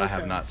again, but I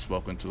have not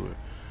spoken to her.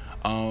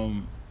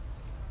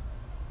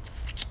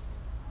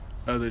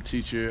 Other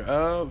teacher,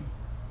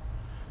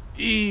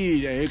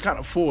 kind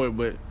of forward,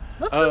 but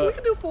we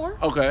can do 4.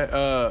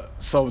 Okay,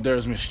 so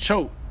there's Miss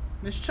Choate.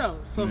 Miss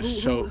Choate. So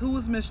who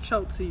was Miss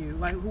Choate to you?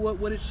 Like,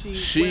 what did she?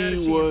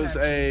 She was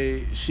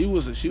a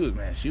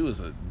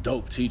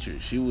dope teacher.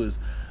 She was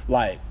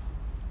one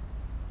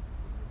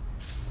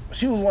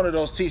of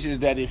those teachers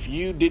that if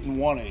you didn't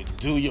want to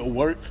do your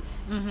work,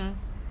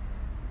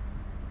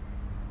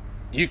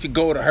 you could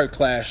go to her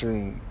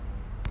classroom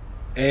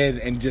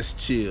and just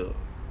chill.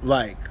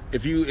 Like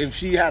if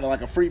she had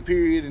like a free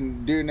period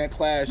and during that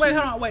class. Hold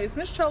on. Is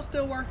Miss Choate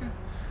still working?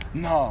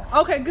 No.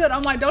 Okay, good.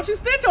 I'm like, don't you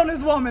stitch on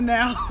this woman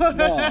now. No,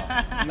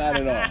 not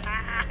at all.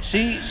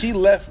 She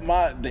left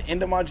the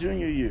end of my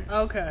junior year.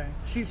 Okay,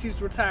 she's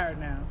retired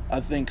now. I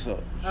think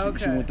so.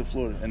 Okay. She went to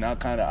Florida, and it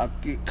kind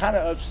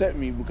of upset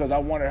me because I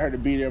wanted her to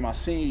be there my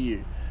senior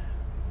year,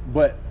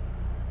 but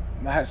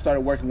I had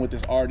started working with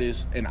this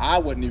artist, and I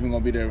wasn't even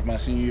gonna be there for my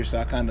senior year, so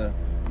I kind of,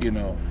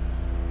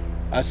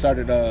 I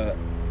started.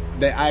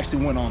 I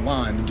actually went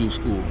online to do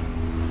school,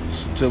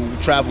 to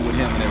travel with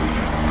him and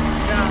everything.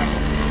 Got it.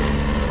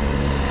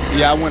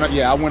 Yeah,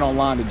 I went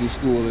online to do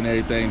school and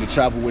everything, to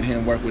travel with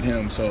him, work with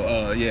him.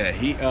 So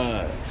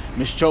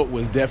Miss Choate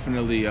was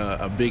definitely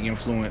a big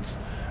influence.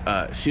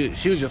 She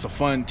was just a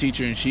fun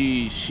teacher, and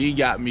she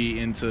got me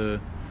into,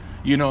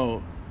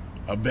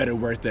 a better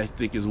work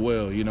ethic as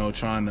well.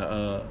 Trying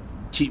to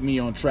keep me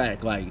on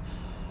track. Like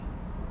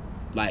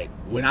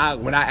when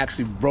I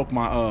actually broke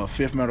my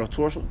fifth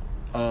metatarsal.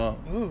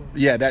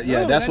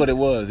 That's what it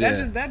was.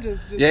 That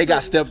just it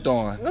got stepped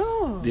on.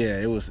 Ooh. Yeah,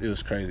 it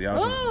was crazy. I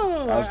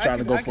was trying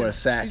to go for a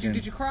sack.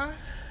 Did you cry?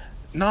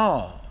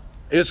 No,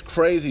 it's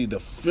crazy, the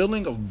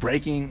feeling of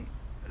breaking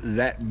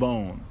that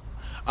bone.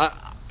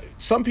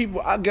 Some people,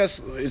 I guess,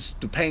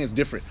 the pain is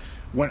different.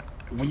 When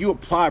you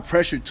apply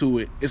pressure to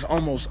it, it's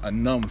almost a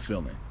numb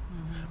feeling,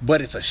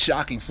 but it's a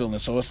shocking feeling.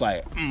 So it's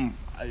like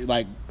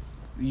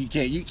you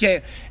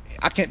can't.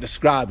 I can't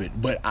describe it,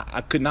 but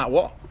I could not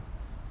walk.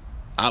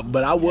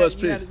 But I was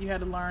pissed. You had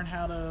to learn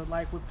how to,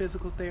 like, with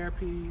physical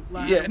therapy.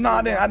 I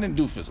didn't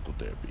do physical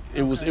therapy.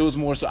 It was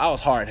more so I was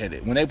hard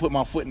headed. When they put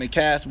my foot in the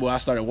cast, I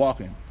started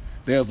walking.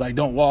 They was like,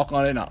 "Don't walk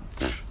on it." No,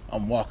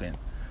 I'm walking.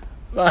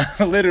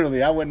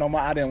 Literally, I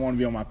didn't want to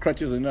be on my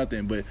crutches or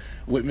nothing. But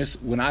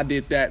when I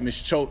did that, Miss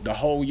Choate, the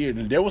whole year,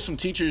 there were some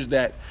teachers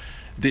that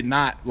did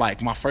not,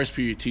 like my first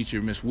period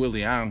teacher, Miss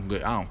Willie. I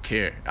don't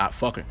care.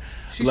 Fuck her.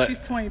 She's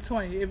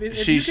 2020.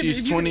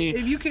 She's 20.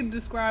 If you could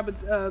describe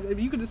it, if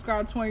you could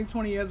describe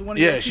 2020 as one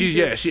of your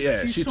teachers,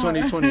 she's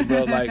 2020,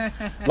 bro.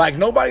 Like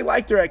nobody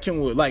liked her at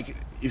Kenwood. Like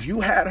if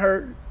you had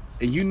her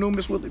and you knew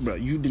Miss Willie, bro,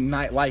 you did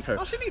not like her.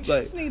 Oh, she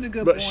just needed a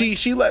good bro, point.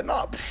 She left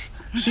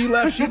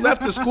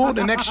the school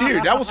the next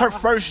year. That was her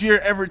first year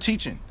ever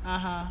teaching.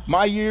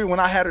 My year when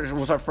I had her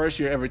was her first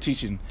year ever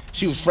teaching.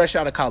 She was fresh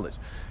out of college.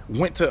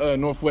 Went to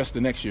Northwest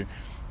the next year.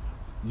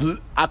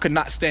 I could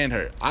not stand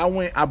her.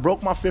 I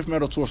broke my fifth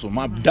metatarsal.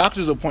 My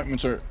doctor's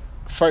appointments are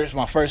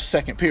my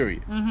second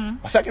period.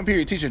 My second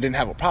period teacher didn't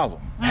have a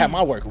problem. Had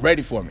my work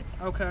ready for me.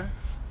 Okay.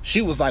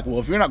 She was like, "Well,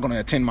 if you're not going to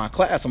attend my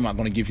class, I'm not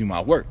going to give you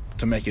my work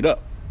to make it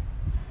up."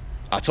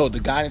 I told the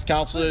guidance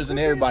counselors and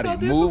everybody,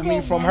 move me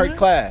from her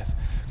class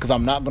because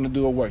I'm not going to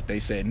do her work. They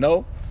said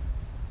no.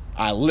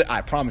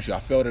 I promise you, I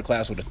failed her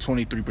class with a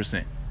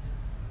 23%.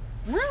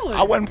 Really?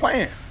 I wasn't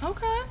playing.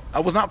 Okay. I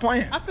was not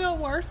playing. I felt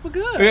worse, but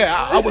good. Yeah,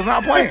 I was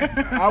not playing.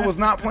 I was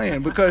not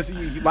playing because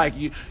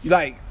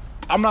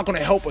I'm not going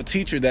to help a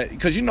teacher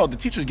because the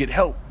teachers get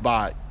helped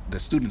by the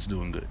students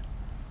doing good.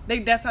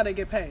 That's how they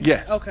get paid.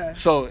 Yes. Okay.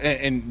 So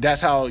and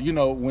that's how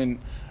when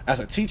as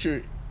a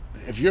teacher,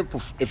 if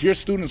your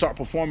students aren't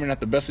performing at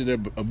the best of their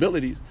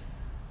abilities,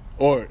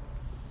 or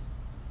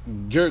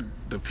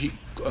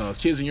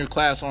kids in your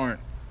class aren't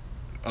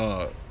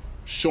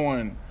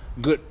showing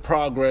good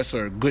progress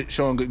or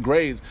showing good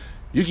grades,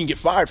 you can get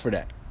fired for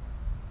that.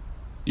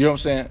 You know what I'm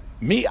saying?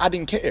 Me, I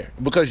didn't care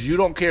because you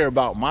don't care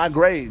about my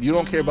grades. You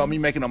don't care about me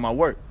making up my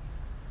work.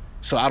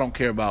 So I don't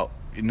care about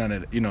none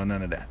of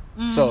that.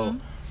 So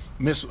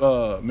Miss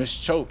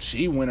Choate,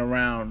 she went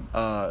around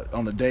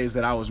on the days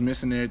that I was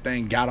missing and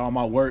everything, got all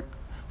my work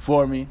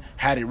for me,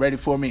 had it ready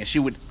for me, and she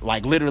would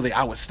literally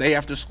I would stay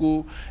after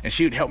school and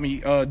she would help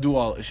me do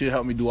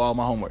all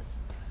my homework.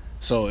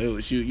 So it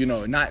was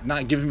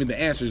not giving me the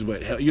answers,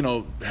 but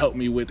help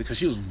me with it because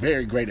she was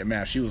very great at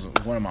math. She was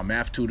one of my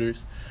math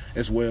tutors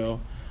as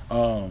well,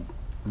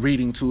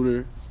 reading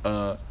tutor.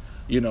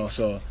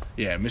 So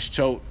yeah, Miss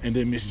Choate and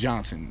then Miss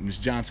Johnson. Miss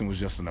Johnson was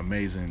just an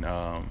amazing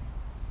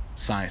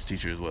science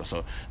teacher as well.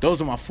 So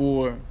those are my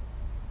 4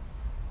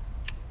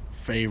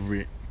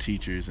 favorite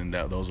teachers, and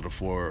those are the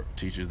 4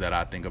 teachers that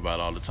I think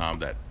about all the time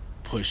that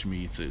push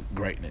me to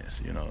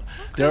greatness. Okay.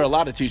 There are a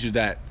lot of teachers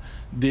that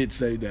did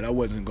say that I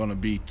wasn't going to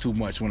be too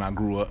much when I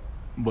grew up,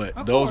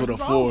 but those were the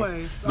 4.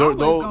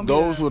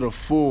 Those were the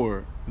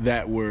 4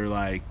 that were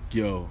like,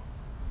 yo,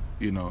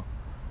 you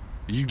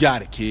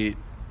got it, kid.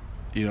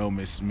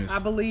 Miss. I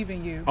believe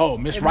in you. Oh,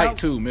 Miss Wright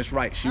too. Miss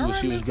Wright, she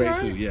was great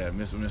too. Yeah,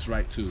 Miss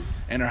Wright too,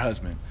 and her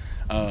husband,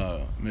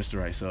 Mr.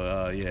 Wright.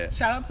 So yeah.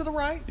 Shout out to the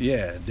Wrights.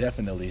 Yeah,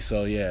 definitely.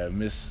 So yeah,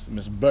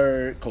 Miss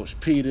Bird, Coach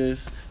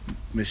Peters,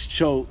 Miss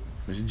Choate,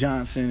 Miss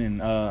Johnson,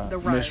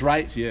 and Miss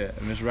Wrights. Yeah,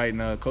 Miss Wright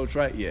and Coach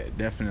Wright. Yeah,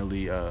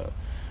 definitely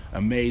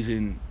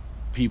amazing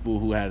people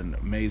who had an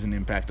amazing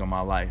impact on my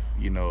life.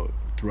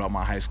 Throughout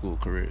my high school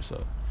career.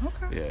 So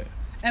okay. Yeah.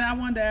 And I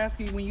wanted to ask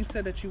you, when you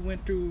said that you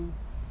went through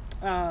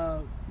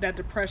that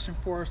depression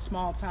for a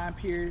small time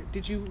period,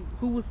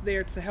 who was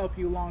there to help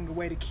you along the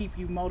way to keep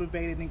you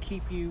motivated and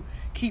keep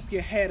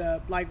your head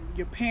up? Like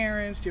your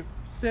parents, your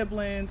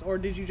siblings, or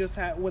did you just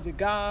was it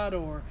God,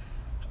 or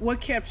what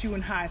kept you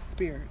in high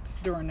spirits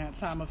during that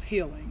time of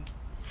healing?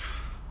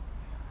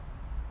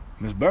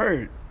 Miss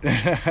Bird.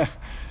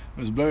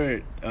 Miss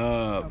Bird.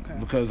 Okay.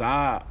 Because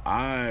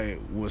I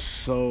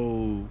was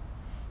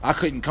I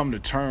couldn't come to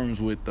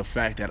terms with the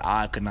fact that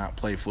I could not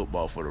play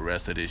football for the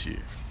rest of this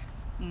year.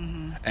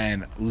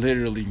 And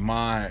literally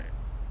I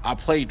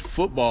played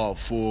football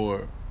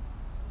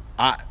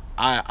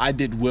I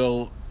did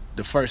well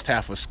the first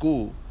half of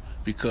school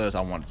because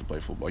I wanted to play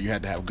football. You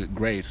had to have good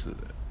grades to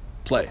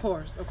play. Of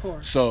course.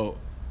 So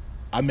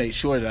I made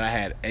sure that I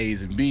had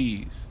A's and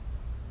B's,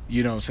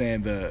 you know what I'm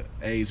saying, the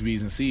A's,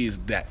 B's, and C's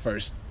that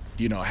first,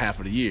 half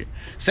of the year.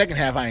 Second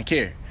half, I didn't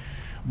care.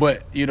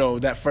 But,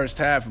 that first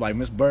half, like,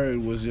 Miss Bird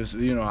was just,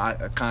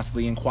 I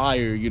constantly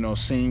inquire,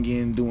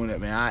 singing, doing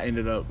it, man. I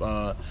ended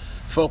up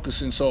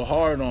focusing so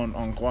hard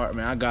on choir.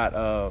 Man, I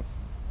got,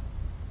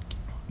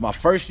 my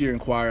first year in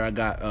choir, I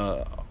got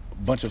a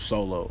bunch of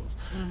solos.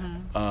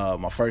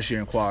 Mm-hmm. My first year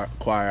in choir,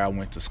 I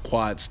went to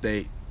Quad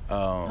State.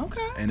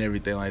 And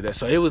everything like that.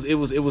 So it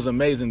was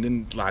amazing.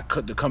 Then like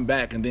to come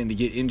back and then to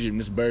get injured,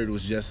 Miss Bird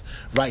was just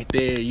right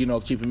there,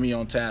 keeping me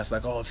on task.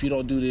 Like, if you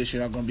don't do this,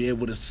 you're not gonna be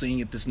able to sing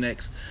at this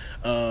next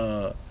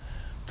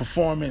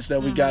performance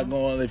that we got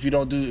going. If you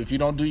don't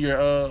do your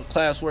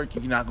classwork,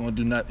 you're not gonna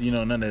do nothing,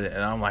 none of that.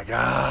 And I'm like,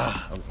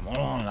 come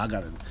on, I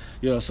gotta,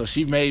 So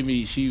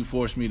she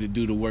forced me to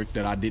do the work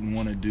that I didn't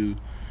want to do,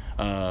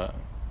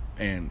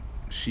 and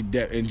she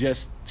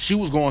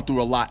was going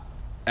through a lot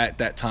at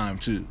that time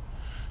too.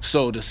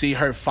 So to see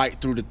her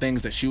fight through the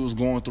things that she was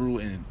going through,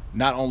 and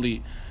not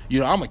only,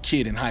 I'm a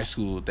kid in high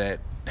school that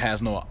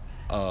has no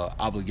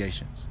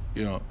obligations,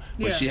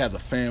 but she has a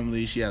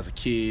family, she has a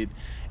kid,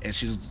 and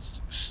she's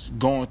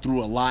going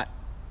through a lot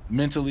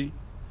mentally.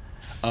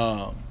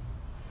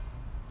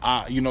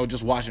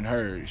 Just watching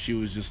her, she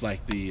was just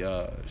like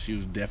she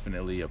was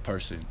definitely a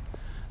person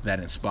that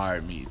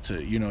inspired me to,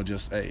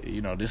 this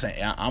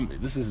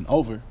isn't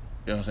over. You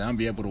know what I'm saying? I'm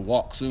be able to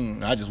walk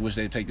soon. I just wish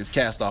they'd take this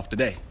cast off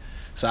today,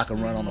 so I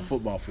can run on the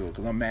football field,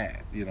 because I'm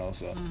mad,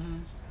 so.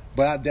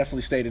 But I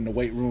definitely stayed in the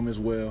weight room as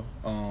well.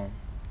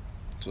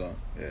 So,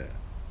 yeah.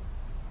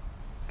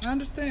 I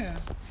understand.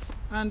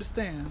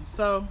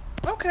 So,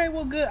 okay,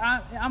 well, good.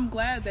 I'm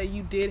glad that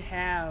you did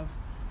have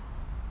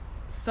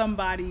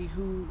somebody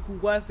who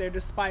was there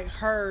despite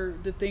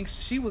the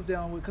things she was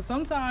dealing with. Because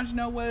sometimes,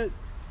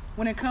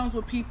 when it comes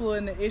with people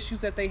and the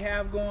issues that they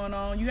have going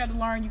on, you have to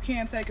learn you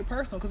can't take it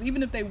personal. Because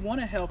even if they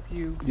want to help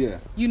you,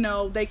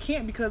 they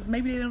can't, because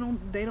maybe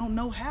they don't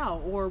know how,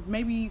 or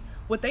maybe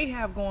what they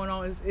have going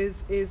on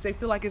is they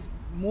feel like it's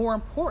more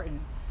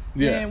important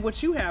than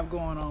what you have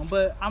going on.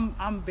 But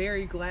I'm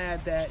very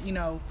glad that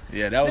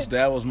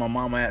that was my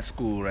mama at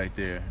school right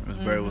there. Miss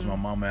Bird was my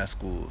mama at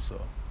school, so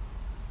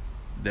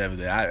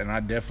definitely. I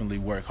definitely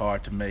work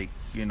hard to make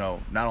not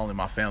only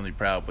my family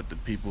proud, but the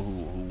people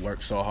who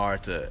work so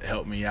hard to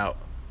help me out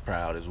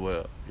proud as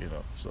well.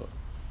 So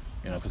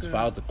because if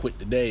I was to quit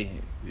today,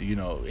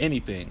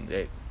 anything,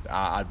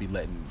 I'd be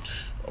letting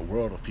a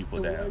world of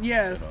people down.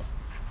 Yes,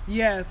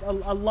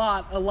 a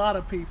lot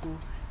of people.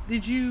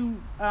 Did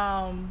you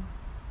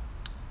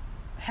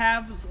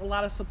have a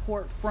lot of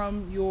support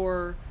from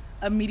your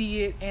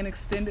immediate and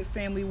extended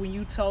family when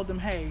you told them,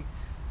 "Hey,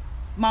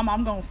 Mama,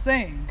 I'm gonna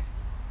sing"?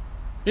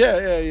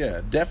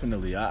 Yeah,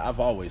 definitely. I've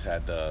always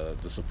had the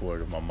support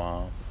of my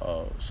mom,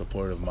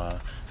 support of my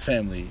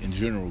family in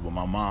general, but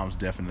my mom's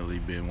definitely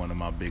been one of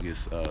my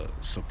biggest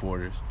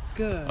supporters.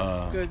 Good.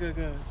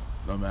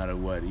 No matter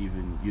what,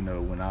 even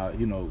when I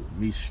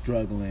me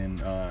struggling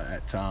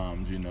at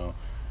times,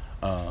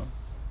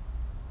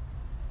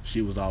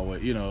 she was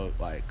always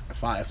like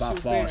if I fall,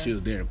 there. She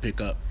was there to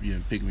pick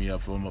me up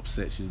if I'm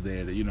upset. She's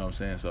there to, you know what I'm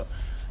saying. So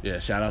yeah,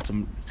 shout out to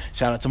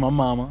my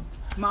mama.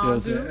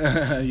 Mom,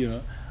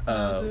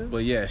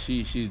 but yeah,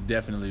 she's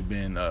definitely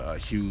been a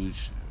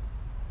huge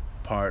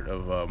part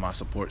of my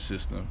support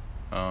system.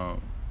 My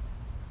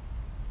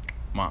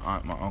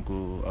aunt, my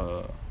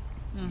uncle,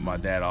 my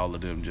dad, all of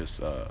them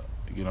just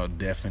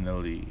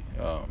definitely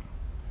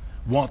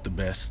want the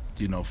best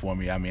for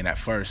me. I mean, at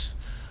first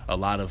a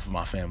lot of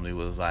my family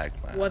was like,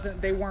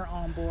 they weren't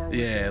on board with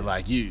it.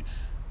 Like you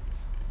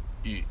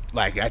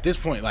like at this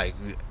point, like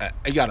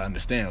you gotta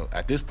understand,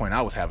 at this point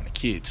I was having a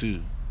kid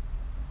too.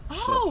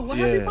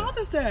 Happy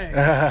Father's Day.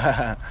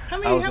 How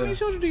many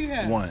children do you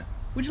have? One.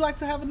 Would you like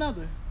to have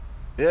another?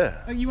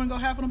 Yeah. You want to go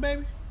half on a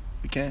baby?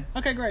 We can.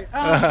 Okay, great. Okay,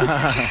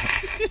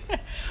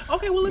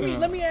 well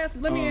let me ask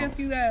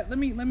you that. Let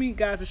me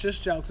guys, it's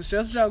just jokes,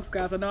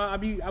 guys. I know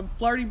I'm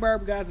flirty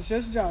burp, guys. It's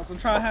just jokes. I'm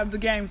trying to have the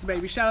games,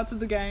 baby. Shout out to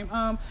the game.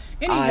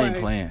 Anyway. I ain't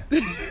playing.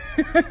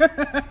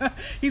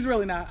 He's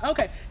really not.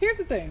 Okay, here's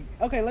the thing.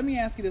 Okay, let me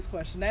ask you this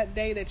question. That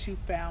day that you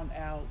found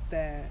out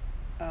that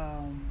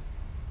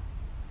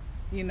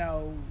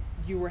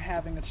you were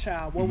having a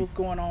child, what was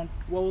going on?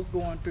 What was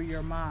going through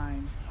your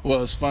mind?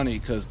 Well, it's funny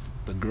because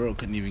the girl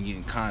couldn't even get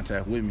in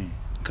contact with me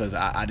because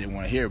I didn't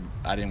want to hear.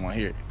 I didn't want to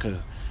hear it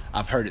because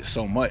I've heard it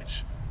so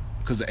much.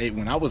 Because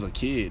when I was a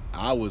kid,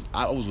 I was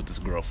with this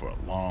girl for a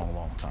long,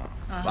 long time.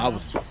 I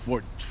was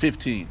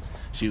 15.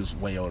 She was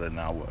way older than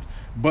I was.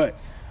 But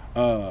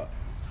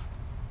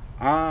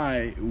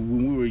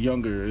when we were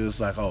younger, it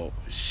was like,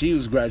 she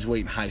was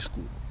graduating high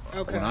school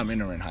when I'm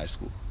entering high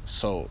school.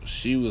 So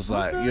she was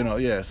like,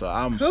 so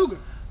I'm Cougar.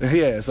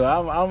 Yeah, so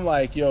I'm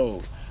like,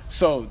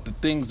 so the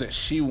things that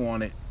she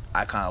wanted,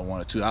 I kind of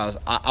wanted to.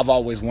 I've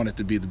always wanted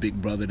to be the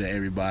big brother to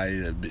everybody,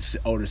 the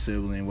older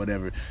sibling,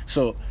 whatever.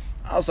 So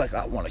I was like,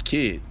 I want a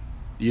kid,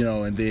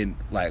 and then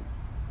like,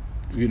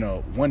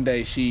 one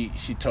day she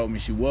told me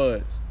she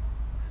was,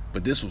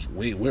 But this was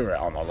we were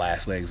on our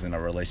last legs in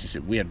our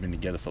relationship. We had been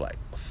together for like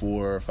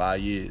 4 or 5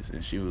 years,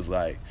 and she was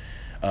like,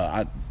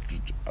 "I'm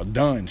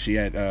done." She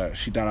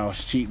thought I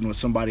was cheating with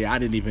somebody I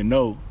didn't even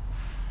know.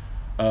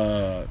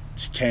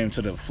 She came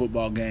to the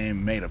football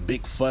game, made a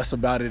big fuss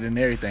about it and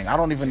everything. I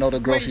don't even know the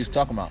girl she's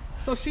talking about.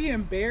 So she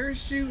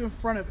embarrassed you in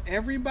front of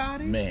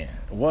everybody? Man,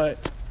 what?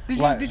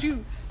 Did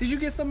you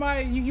get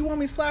somebody? You want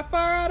me to slap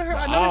fire out of her?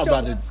 I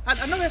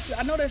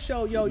know that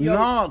show. Yo.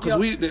 No, because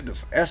the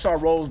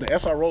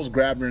SROs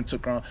grabbed her and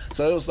took her on.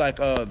 So it was like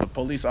the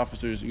police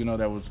officers,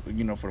 that was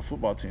for the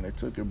football team. They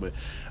took her, but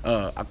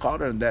I called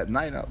her that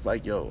night. And I was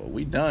like, "Yo,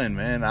 we done,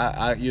 man.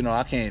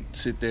 I can't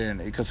sit there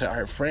because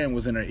her friend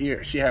was in her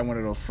ear. She had one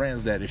of those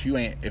friends that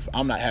if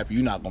I'm not happy,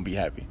 you're not gonna be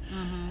happy."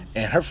 Mm-hmm.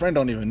 And her friend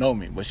don't even know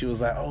me, but she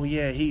was like, "Oh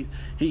yeah, he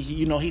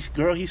he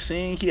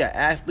sing. He an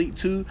athlete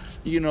too.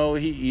 He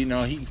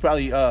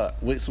probably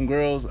with some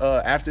girls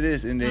after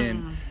this, and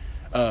then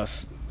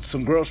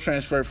some girls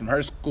transferred from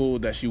her school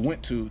that she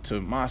went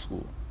to my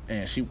school,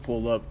 and she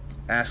pulled up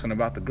asking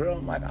about the girl.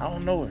 I'm like, I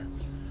don't know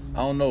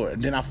her.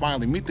 And then I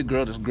finally meet the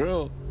girl. This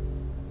girl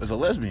is a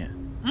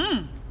lesbian,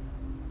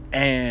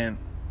 and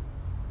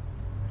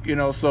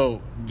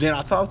so then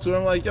I talked to her.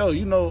 I'm like, yo,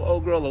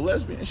 old girl a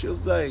lesbian? And she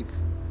was like,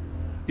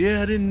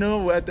 yeah, I didn't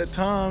know at that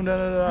time.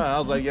 I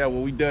was like, yeah,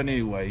 well, we done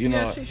anyway. She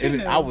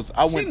knew. I was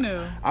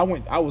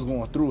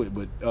going through it,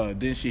 but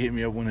then she hit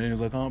me up one day and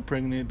was like, oh, I'm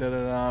pregnant.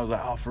 I was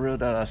like, oh, for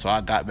real? So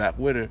I got back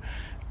with her.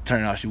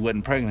 Turned out she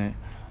wasn't pregnant,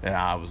 and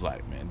I was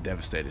like, man,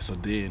 devastated. So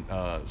then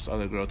this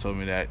other girl told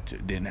me that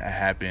didn't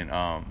happen.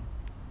 And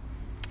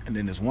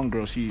then this one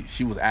girl,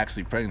 she was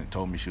actually pregnant.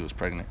 Told me she was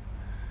pregnant,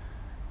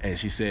 and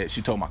she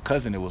told my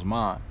cousin it was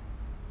mine,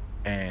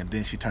 and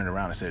then she turned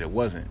around and said it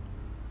wasn't.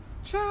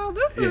 Child,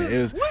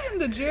 what in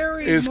the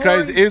Jerry? It's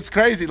crazy. It's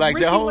crazy. Like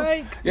Ricky the whole,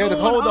 Lake the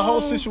whole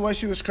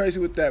situation was crazy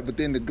with that. But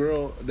then the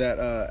girl that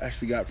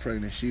actually got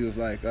pregnant, she was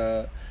like,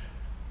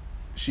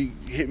 she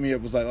hit me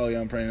up, was like, "Oh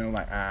yeah, I'm pregnant." I'm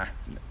like,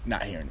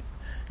 not hearing it,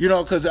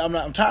 because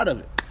I'm tired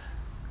of it.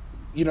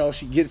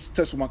 She gets in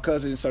touch with my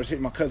cousin and starts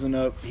hitting my cousin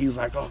up. He's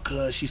like, "Oh,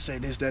 cuz she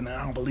said this, that, and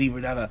I don't believe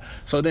her."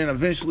 So then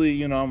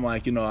eventually, I'm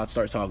like, I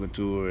start talking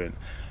to her, and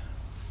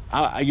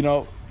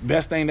I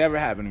best thing that ever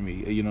happened to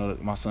me.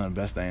 My son,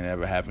 best thing that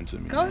ever happened to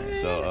me. Go ahead.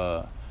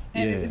 So,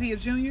 yeah. Is he a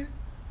junior?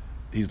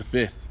 He's the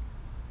 5th.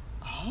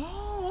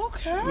 Oh,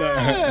 okay.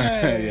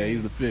 Yeah,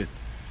 he's the 5th.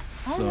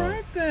 All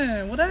right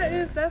then. Well,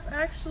 that's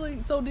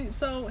actually so.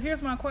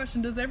 Here's my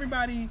question: does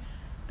everybody?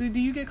 Do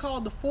you get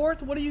called the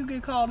 4th? What do you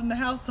get called in the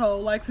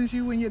household? Like, since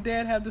you and your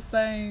dad have the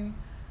same,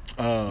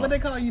 what they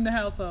call you in the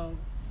household?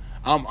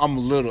 I'm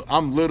little,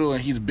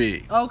 and he's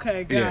big.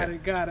 Okay, got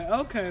it.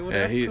 Okay, well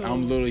that's cool.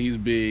 I'm little, he's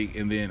big,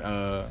 and then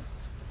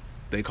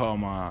they call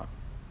my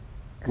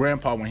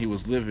grandpa when he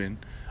was living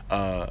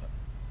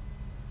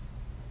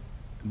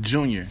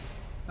Junior.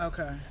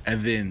 Okay.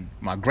 And then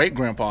my great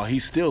grandpa,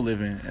 he's still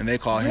living, and they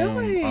call him.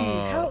 Really?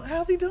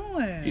 How's he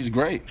doing? He's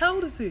great. How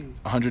old is he?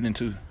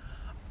 102.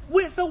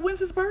 So when's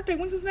his birthday?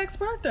 When's his next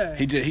birthday?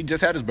 He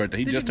just had his birthday.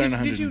 He just turned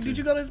 102. Did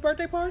you go to his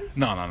birthday party?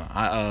 No.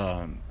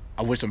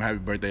 I wish him happy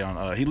birthday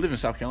on. He lives in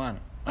South Carolina.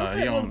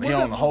 Okay, he own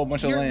a whole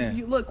bunch of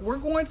land. Look, we're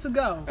going to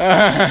go.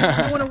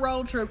 We're doing a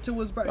road trip to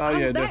his birthday. Oh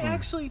yeah, definitely.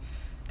 Actually,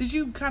 did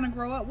you kind of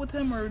grow up with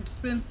him or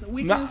spend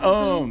weekends with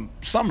him?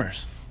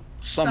 Summers.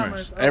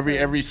 Okay.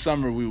 Every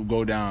summer we would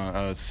go down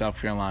to South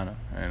Carolina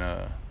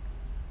and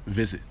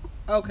visit.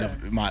 Okay.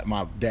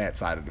 My dad's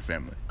side of the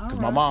family, because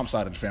my mom's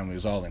side of the family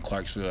is all in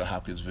Clarksville,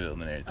 Hopkinsville,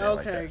 and everything.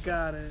 Okay, like that,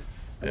 got it.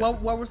 Yeah.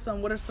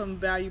 What are some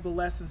valuable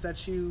lessons that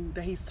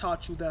he's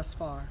taught you thus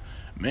far?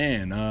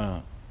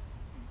 Man,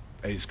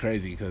 it's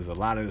crazy because a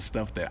lot of the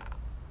stuff that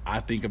I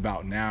think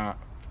about now,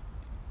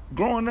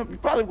 growing up, you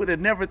probably would have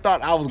never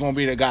thought I was gonna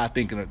be the guy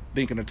thinking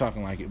of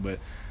talking like it. But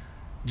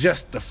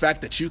just the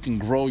fact that you can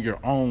grow your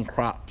own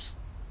crops,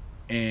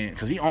 and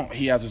because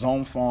he has his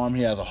own farm,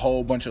 he has a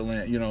whole bunch of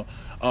land.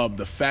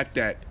 The fact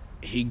that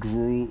he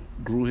grew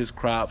his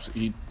crops,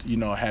 he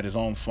had his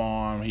own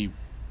farm, he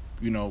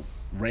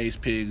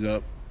raised pigs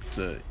up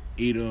to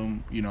eat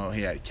them. He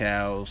had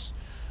cows.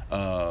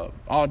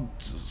 All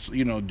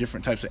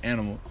different types of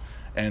animal,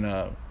 and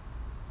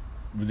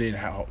then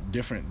how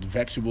different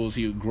vegetables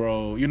he would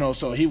grow.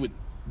 So he would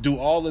do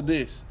all of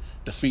this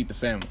to feed the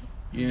family.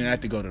 You didn't have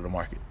to go to the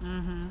market.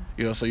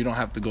 Mm-hmm. So you don't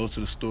have to go to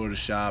the store to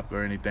shop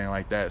or anything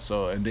like that.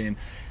 So, and then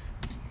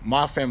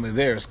my family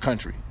there is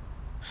country,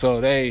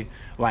 so they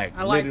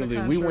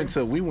literally we went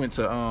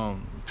to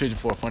Pigeon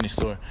Forge. Funny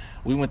story.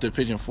 We went to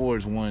Pigeon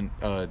Forge one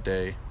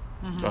day,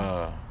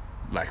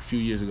 like a few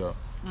years ago.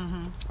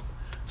 Mm-hmm.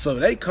 So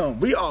they come,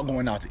 we all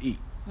going out to eat.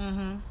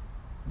 Mm-hmm.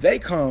 They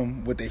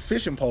come with their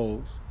fishing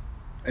poles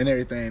and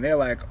everything. They're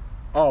like,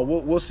 oh,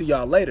 we'll see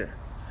y'all later.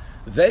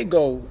 They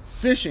go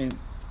fishing,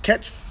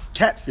 catch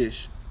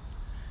catfish,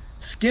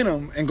 skin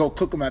them, and go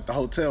cook them at the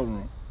hotel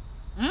room.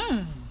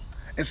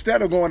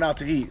 Instead of going out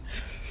to eat.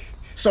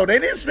 So they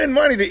didn't spend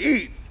money to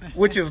eat,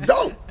 which is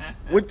dope.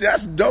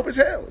 That's dope as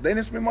hell. They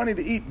didn't spend money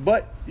to eat,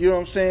 but you know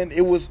what I'm saying?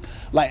 It was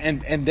like,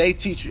 and they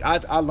teach you.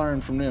 I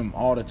learn from them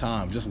all the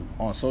time, just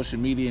on social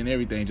media and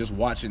everything, just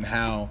watching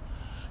how,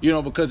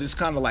 because it's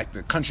kind of like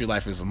the country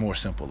life is a more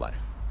simple life.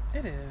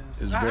 It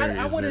is.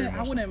 I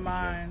wouldn't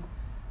mind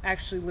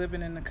actually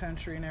living in the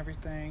country and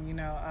everything.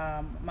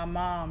 My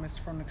mom is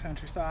from the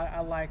country, so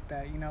I like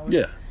that.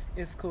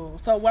 It's cool.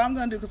 So what I'm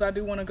gonna do, because I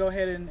do want to go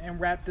ahead and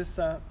wrap this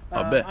up.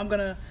 I'm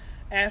gonna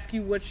ask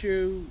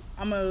you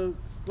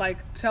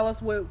tell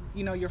us what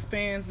your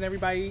fans and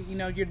everybody,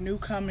 your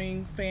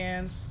newcomer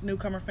fans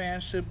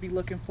should be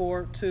looking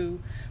forward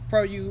to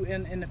for you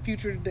in the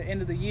future, the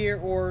end of the year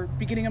or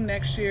beginning of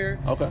next year.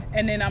 Okay.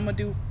 And then I'm gonna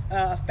do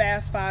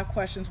fast 5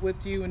 questions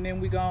with you, and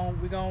then we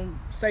gonna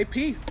say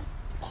peace.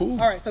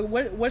 Cool. All right. So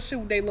what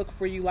should they look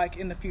for you like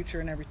in the future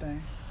and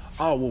everything?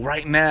 Oh, well,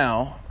 right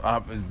now,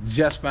 I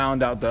just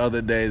found out the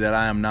other day that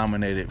I am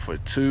nominated for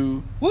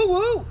 2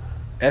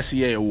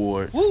 SEA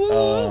awards.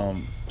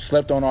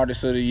 Slept On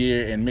Artist of the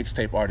Year and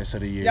Mixtape Artist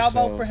of the Year. Y'all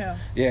vote for him.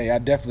 Yeah, y'all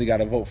definitely got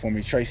to vote for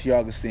me. Traci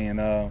Augustine.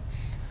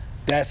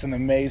 That's an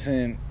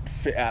amazing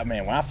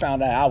man. When I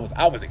found out,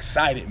 I was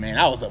excited, man.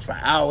 I was up for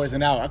hours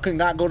and hours. I could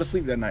not go to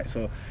sleep that night.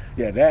 So,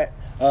 yeah, that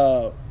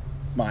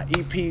my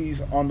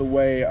EP's on the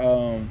way.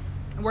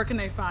 Where can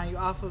they find you?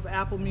 Off of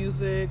Apple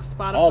Music,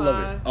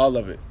 Spotify? All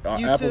of it.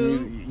 YouTube? Apple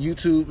Music,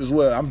 YouTube as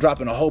well. I'm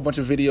dropping a whole bunch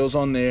of videos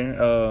on there.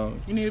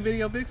 You need a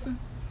video vixen?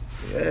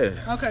 Yeah.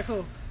 Okay,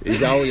 cool.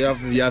 If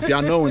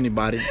y'all know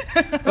anybody.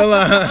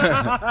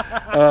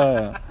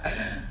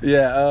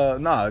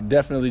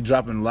 Definitely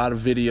dropping a lot of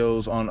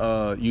videos on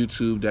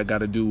YouTube that got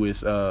to do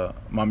with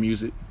my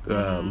music,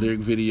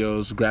 lyric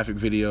videos, graphic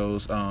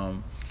videos.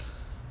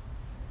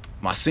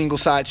 My single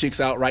Side Chicks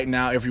out right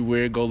now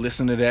everywhere. Go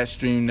listen to that,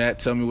 stream that,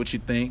 tell me what you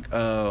think.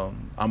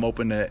 I'm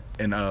open to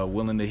and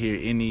willing to hear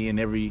any and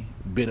every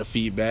bit of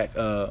feedback.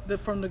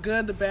 From the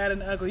good, the bad, and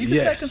the ugly. You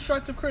can say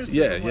constructive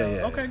criticism.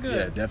 Yeah. Okay, good.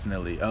 Yeah,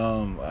 definitely.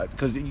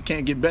 Because you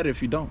can't get better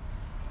if you don't.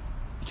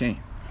 You can't.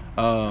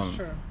 That's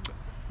true.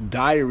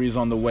 Diaries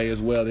on the way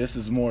as well. This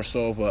is more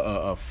so of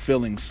a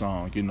feeling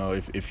song.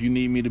 If you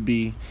need me to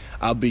be,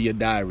 I'll be your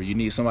diary. You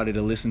need somebody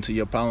to listen to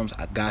your problems,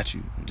 I got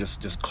you.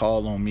 Just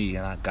call on me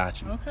and I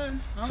got you. Okay.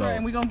 All right.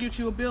 And we're going to get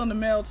you a bill in the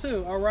mail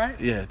too, all right?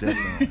 Yeah,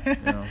 definitely.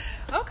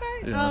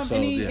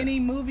 Okay.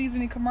 Any movies,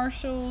 any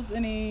commercials,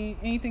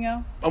 anything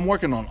else? I'm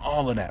working on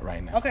all of that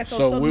right now. Okay,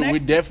 so we're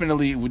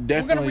definitely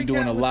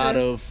doing a lot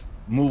of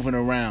moving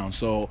around.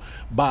 So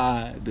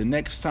by the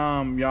next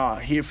time y'all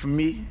hear from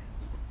me,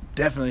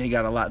 definitely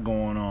got a lot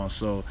going on.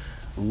 So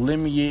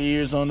lend me your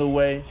ears on the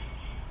way.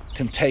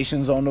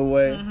 Temptations on the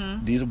way.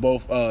 Mm-hmm. These are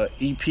both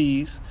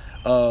EPs.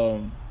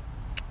 I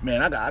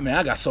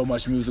got so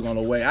much music on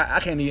the way. I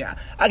can't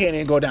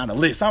even go down the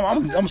list.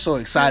 I'm so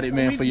excited,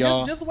 man, for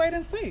y'all. Just wait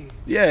and see.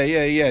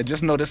 Yeah.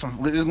 Just know there's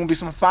gonna be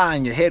some fire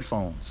in your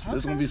headphones. Okay.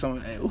 There's gonna be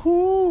some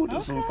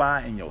some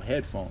fire in your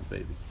headphones,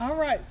 baby. All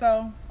right.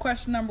 So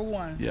question number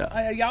 1.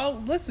 Yeah.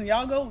 Y'all listen.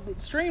 Y'all go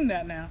stream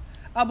that now.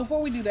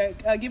 Before we do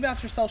that, give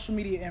out your social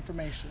media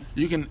information.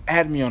 You can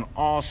add me on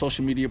all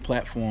social media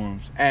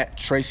platforms at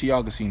Traci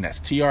Augustine. That's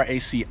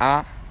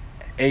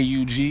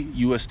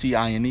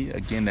TraciAugustine.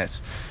 Again,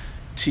 that's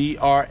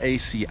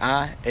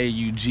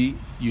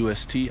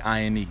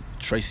TraciAugustine.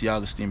 Traci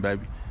Augustine,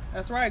 baby.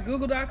 That's right.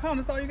 Google.com.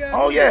 That's all you got.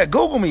 Oh, yeah.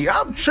 Google me.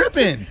 I'm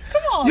tripping.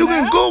 Come on, You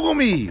can Google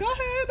me. Go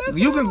ahead.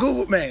 You can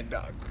Google, man.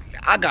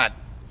 I got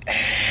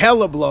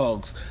hella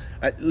blogs.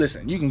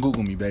 Listen, you can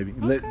Google me, baby.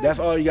 Okay. That's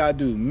all you gotta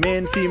do.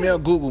 Men, female,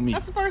 Google me.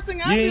 That's the first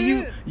thing I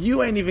did.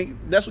 You ain't even.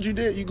 That's what you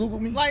did. You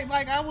Googled me. I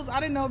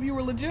didn't know if you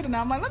were legit or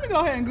not. I'm like, let me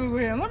go ahead and Google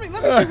him. Let me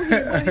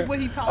see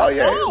what he talks.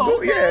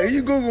 Oh yeah,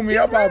 you Google me.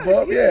 I pop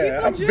up. Yeah,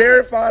 I'm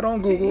verified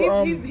on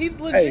Google. He's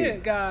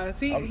legit,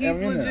 guys. He's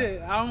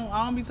legit.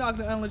 I don't be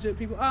talking to unlegit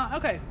people.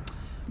 Okay.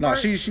 No,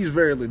 she's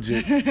very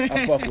legit.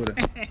 I fuck with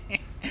her.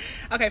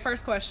 Okay,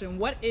 first question.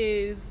 What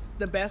is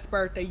the best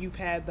birthday you've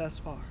had thus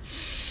far?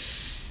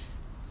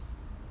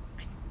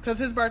 Because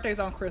his birthday's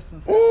on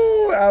Christmas. Guys.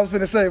 Ooh, I was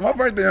going to say, my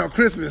birthday on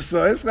Christmas,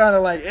 so it's kind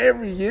of like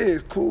every year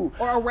is cool.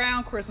 Or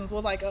around Christmas.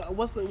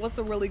 What's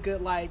a really good,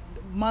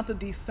 month of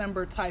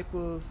December type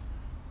of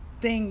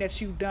thing that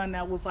you've done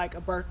that was like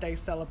a birthday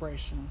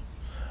celebration?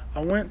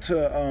 I went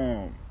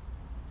to,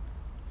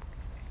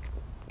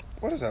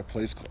 what is that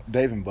place called?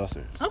 Dave &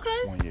 Buster's.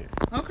 Okay. One year.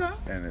 Okay.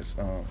 And it's,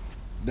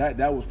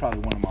 that was probably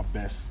one of my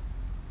best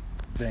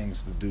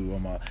things to do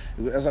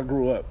as I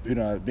grew up.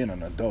 Being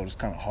an adult, it's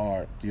kind of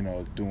hard,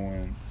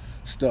 doing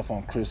stuff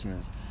on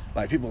Christmas.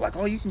 Like people are like,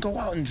 oh, you can go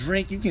out and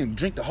drink. You can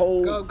drink the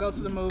whole go to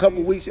the movies.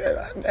 Couple weeks.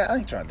 Yeah, I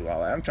ain't trying to do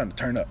all that. I'm trying to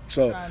turn up.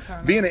 So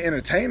being an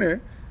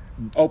entertainer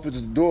opens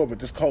the door, but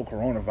this whole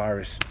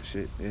coronavirus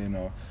shit,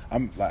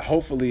 I'm like,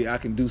 hopefully I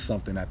can do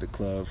something at the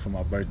club for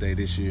my birthday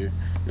this year.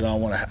 I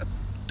want to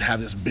have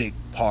this big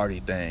party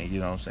thing. You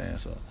know what I'm saying?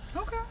 So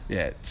okay.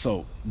 Yeah.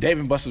 So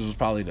Dave & Buster's was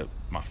probably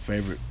my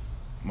favorite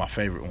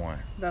one.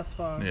 That's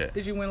fun. Yeah.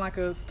 Did you win like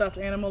a stuffed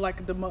animal,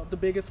 like the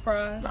biggest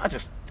prize? No, I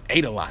just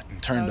ate a lot and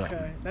turned up.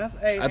 Okay, that's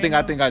I think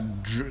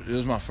it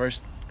was my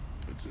first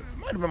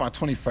might have been my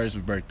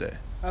 21st birthday.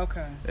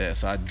 Okay. Yeah,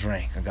 so I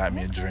drank. I got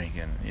me a drink,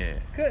 and yeah.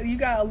 Good. You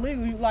got a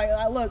legal.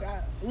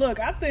 Look.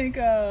 I think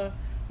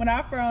when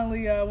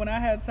I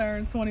had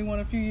turned 21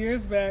 a few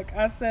years back,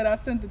 I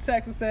sent the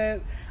text and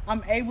said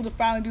I'm able to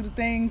finally do the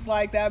things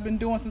like that I've been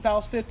doing since I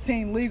was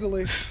 15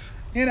 legally.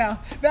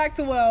 Back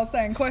to what I was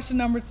saying. Question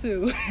number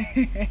 2.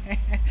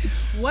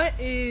 What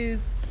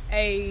is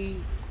a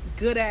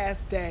good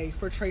ass day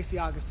for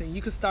Traci Augustine?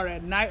 You could start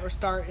at night or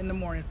start in the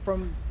morning,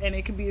 and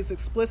it can be as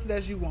explicit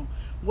as you want.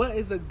 What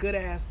is a good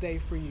ass day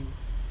for you?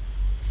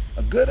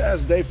 A good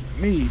ass day for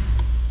me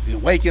is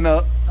waking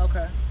up.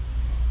 Okay,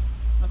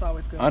 that's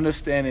always good.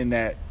 Understanding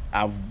that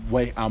I'm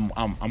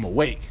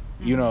awake.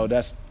 Mm-hmm.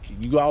 That's,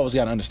 you always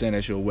got to understand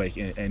that you're awake,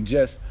 and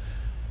just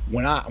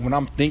when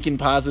I'm thinking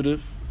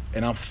positive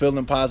and I'm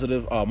feeling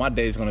positive, my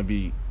day's gonna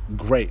be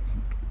great.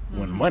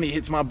 When money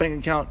hits my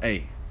bank account,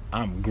 hey,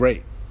 I'm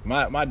great.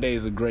 My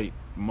days are great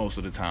most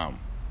of the time.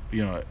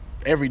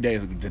 Every day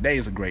today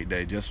is a great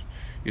day. Just,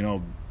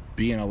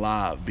 being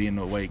alive, being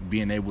awake,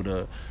 being able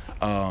to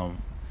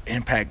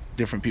impact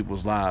different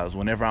people's lives.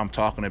 Whenever I'm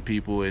talking to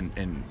people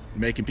and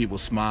making people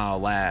smile,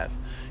 laugh,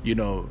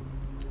 to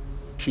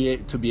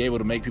be able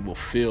to make people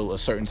feel a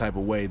certain type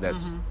of way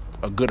that's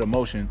a good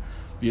emotion,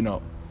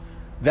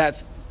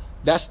 that's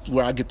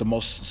where I get the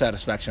most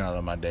satisfaction out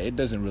of my day. It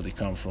doesn't really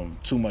come from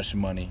too much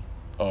money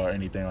or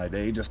anything like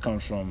that. It just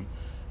comes from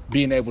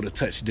being able to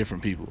touch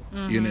different people,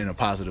 in a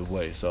positive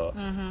way. So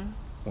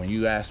when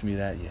you ask me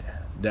that,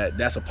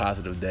 that's a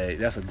positive day.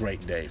 That's a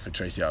great day for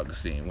Traci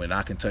Augustine. When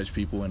I can touch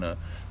people in a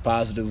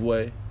positive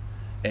way,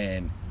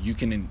 and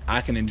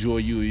I can enjoy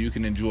you, or you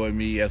can enjoy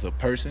me as a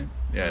person.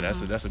 Yeah,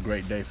 that's a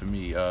great day for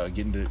me.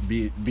 Getting to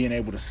being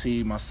able to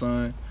see my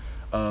son,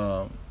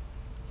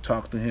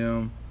 talk to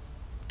him,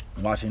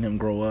 watching him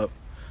grow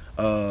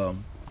up,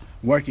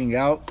 working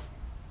out.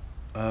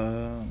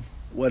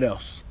 What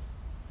else?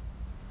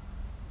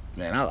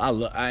 Man,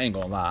 I ain't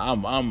gonna lie.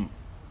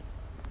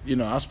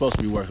 I'm supposed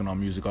to be working on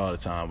music all the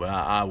time, but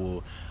I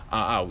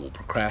will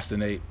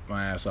procrastinate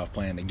my ass off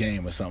playing the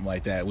game or something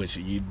like that, which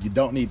you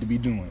don't need to be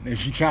doing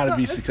if you're trying to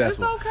be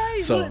successful. It's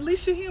okay. So, but at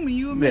least you're human.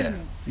 You admit it.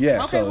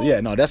 Yeah.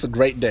 Okay, no, that's a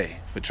great day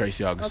for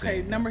Traci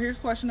Augustine. Okay, here's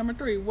question number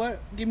 3.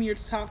 Give me your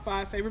top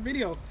 5 favorite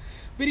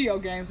video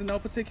games in no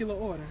particular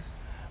order.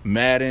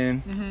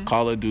 Madden,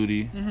 Call of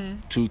Duty,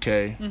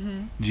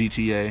 2K,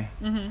 GTA,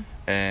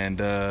 and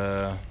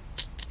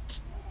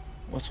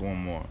what's one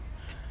more?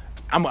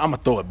 I'm gonna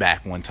throw it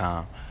back one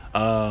time.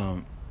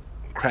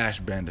 Crash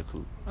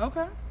Bandicoot.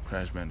 Okay.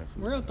 Crash Bandicoot.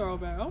 Real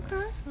throwback.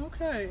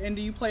 Okay. And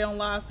do you play on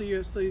live so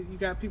you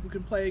got people who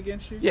can play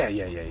against you? Yeah.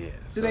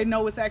 Do they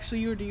know it's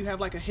actually you, or do you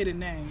have like a hidden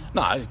name?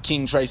 Nah, it's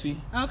King Traci.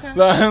 Okay.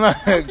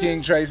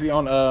 King Traci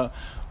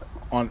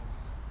on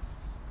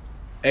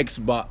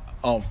Xbox,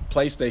 on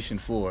PlayStation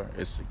 4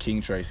 it's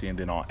King Traci, and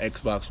then on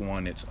Xbox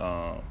One it's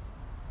I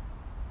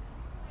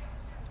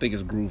think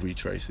it's Groovy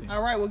Traci.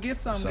 All right, well, get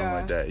something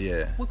guys. Like that.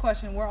 Yeah. What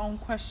question? We're on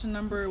question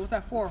number. Was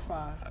that 4 or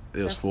 5?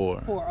 It was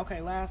 4. 4.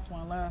 Okay, last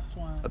one. I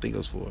think it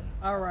was 4.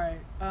 All right.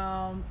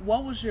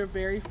 What was your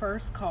very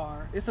first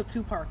car? It's a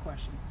 2-part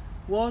question.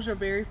 What was your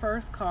very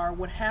first car?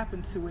 What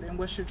happened to it? And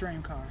what's your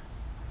dream car?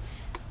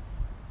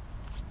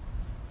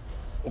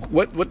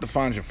 What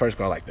defines your first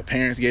car? Like the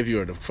parents gave you,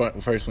 or the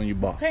first one you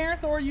bought?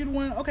 Parents, or you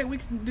went. Okay, we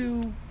can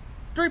do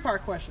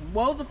 3-part question.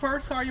 What was the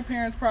first car your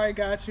parents probably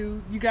got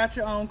you? You got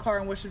your own car,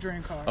 and what's your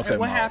dream car? Okay, and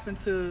what happened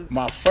to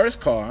my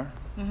first car?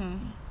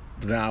 When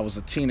I was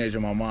a teenager,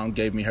 my mom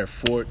gave me her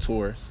Ford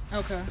Taurus.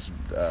 Okay. It's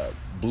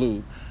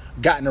blue.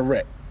 Got in a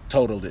wreck.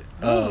 Totaled it.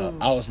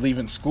 I was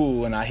leaving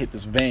school and I hit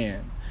this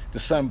van. The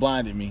sun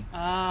blinded me.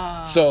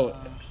 So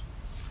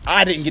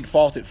I didn't get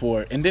faulted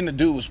for it. And then the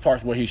dude was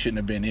parked where he shouldn't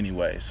have been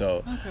anyway.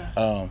 So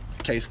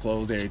case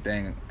closed,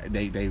 everything.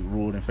 They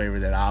ruled in favor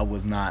that I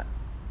was not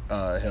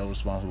held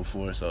responsible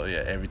for it. So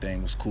yeah,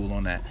 everything was cool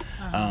on that.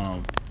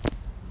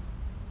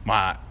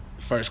 My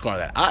first car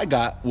that I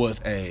got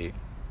was a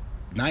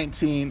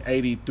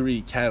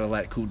 1983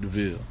 Cadillac Coupe de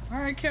Ville. All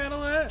right,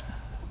 Cadillac.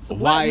 It's a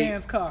white black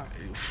man's car.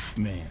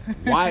 Man,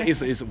 white.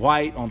 It's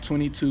white on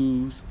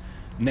 22s,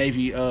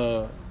 navy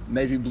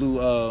blue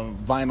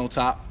vinyl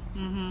top,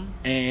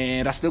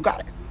 and I still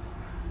got it.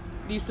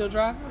 Do you still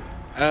drive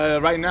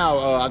it? Right now,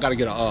 I got to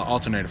get an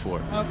alternator for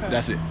it. Okay,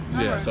 that's it.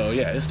 All yeah, right. So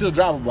yeah, it's still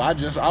drivable.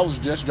 I was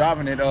just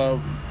driving it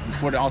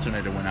before the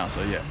alternator went out.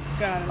 So yeah.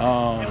 Got it.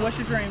 And what's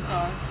your dream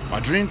car? My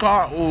dream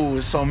car? Oh,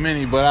 it's so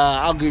many, but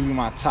I'll give you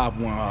my top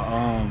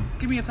one.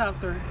 Give me a top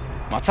 3.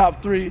 My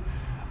top 3.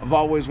 I've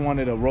always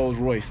wanted a Rolls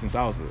Royce since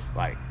I was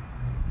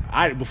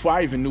before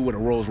I even knew what a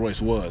Rolls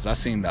Royce was. I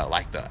seen the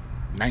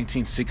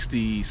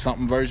 1960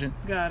 something version.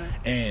 Got it.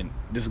 And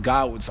this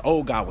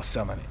old guy was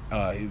selling it.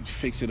 He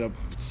fixed it up,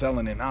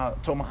 selling it. And I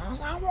told him, I was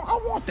like, I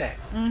want that.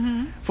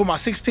 For my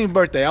 16th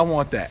birthday, I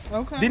want that.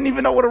 Okay. Didn't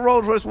even know what a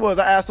Rolls Royce was.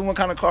 I asked him what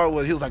kind of car it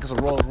was. He was like, it's a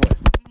Rolls Royce.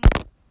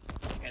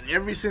 And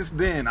ever since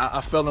then,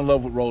 I fell in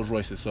love with Rolls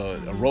Royces. So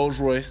a Rolls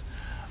Royce,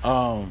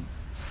 a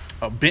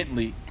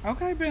Bentley.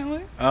 Okay,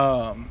 Bentley.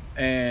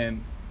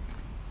 And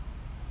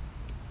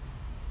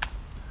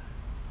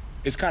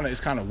it's kind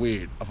of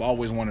weird. I've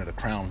always wanted a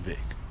Crown Vic.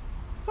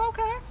 It's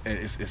okay.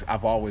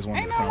 I've always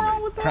wanted a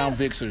Crown Vic. Crown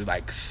Vics are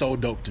like so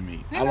dope to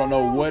me. I don't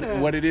know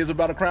what it is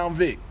about a Crown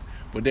Vic,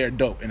 but they're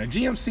dope. And a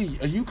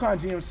Yukon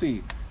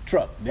GMC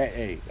truck.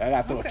 I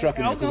gotta throw a truck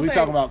in there because we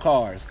talking about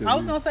cars. I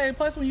was gonna say,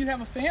 plus when you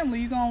have a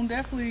family, you gonna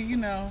definitely, I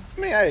mean,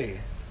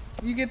 hey.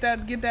 You get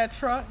that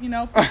truck,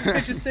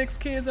 fit your 6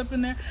 kids up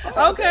in there.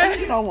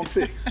 Okay. I want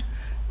 6.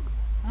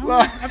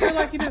 I feel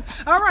like you do.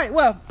 All right,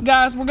 well,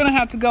 guys, we're gonna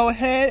have to go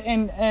ahead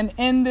and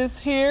end this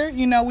here.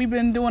 We've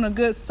been doing a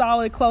good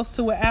solid close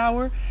to an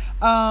hour.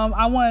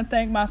 I want to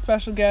thank my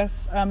special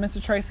guest,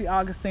 Mr. Traci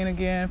Augustine,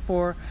 again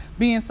for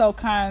being so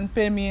kind,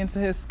 fitting me into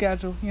his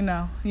schedule.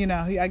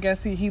 I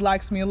guess he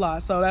likes me a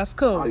lot, so that's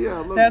cool. Oh yeah,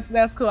 I love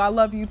that's cool. I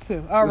love you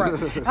too. All right,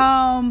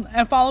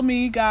 and follow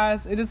me,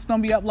 guys. It's just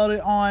gonna be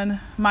uploaded on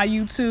my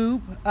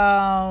YouTube,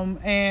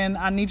 and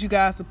I need you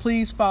guys to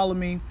please follow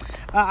me.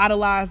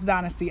 Idolize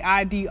Dynasty,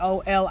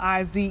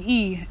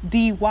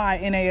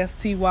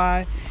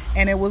 IDOLIZEDYNASTY,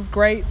 and it was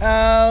great.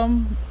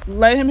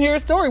 Let him hear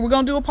his story. We're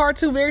gonna do a part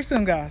 2 very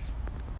soon, guys.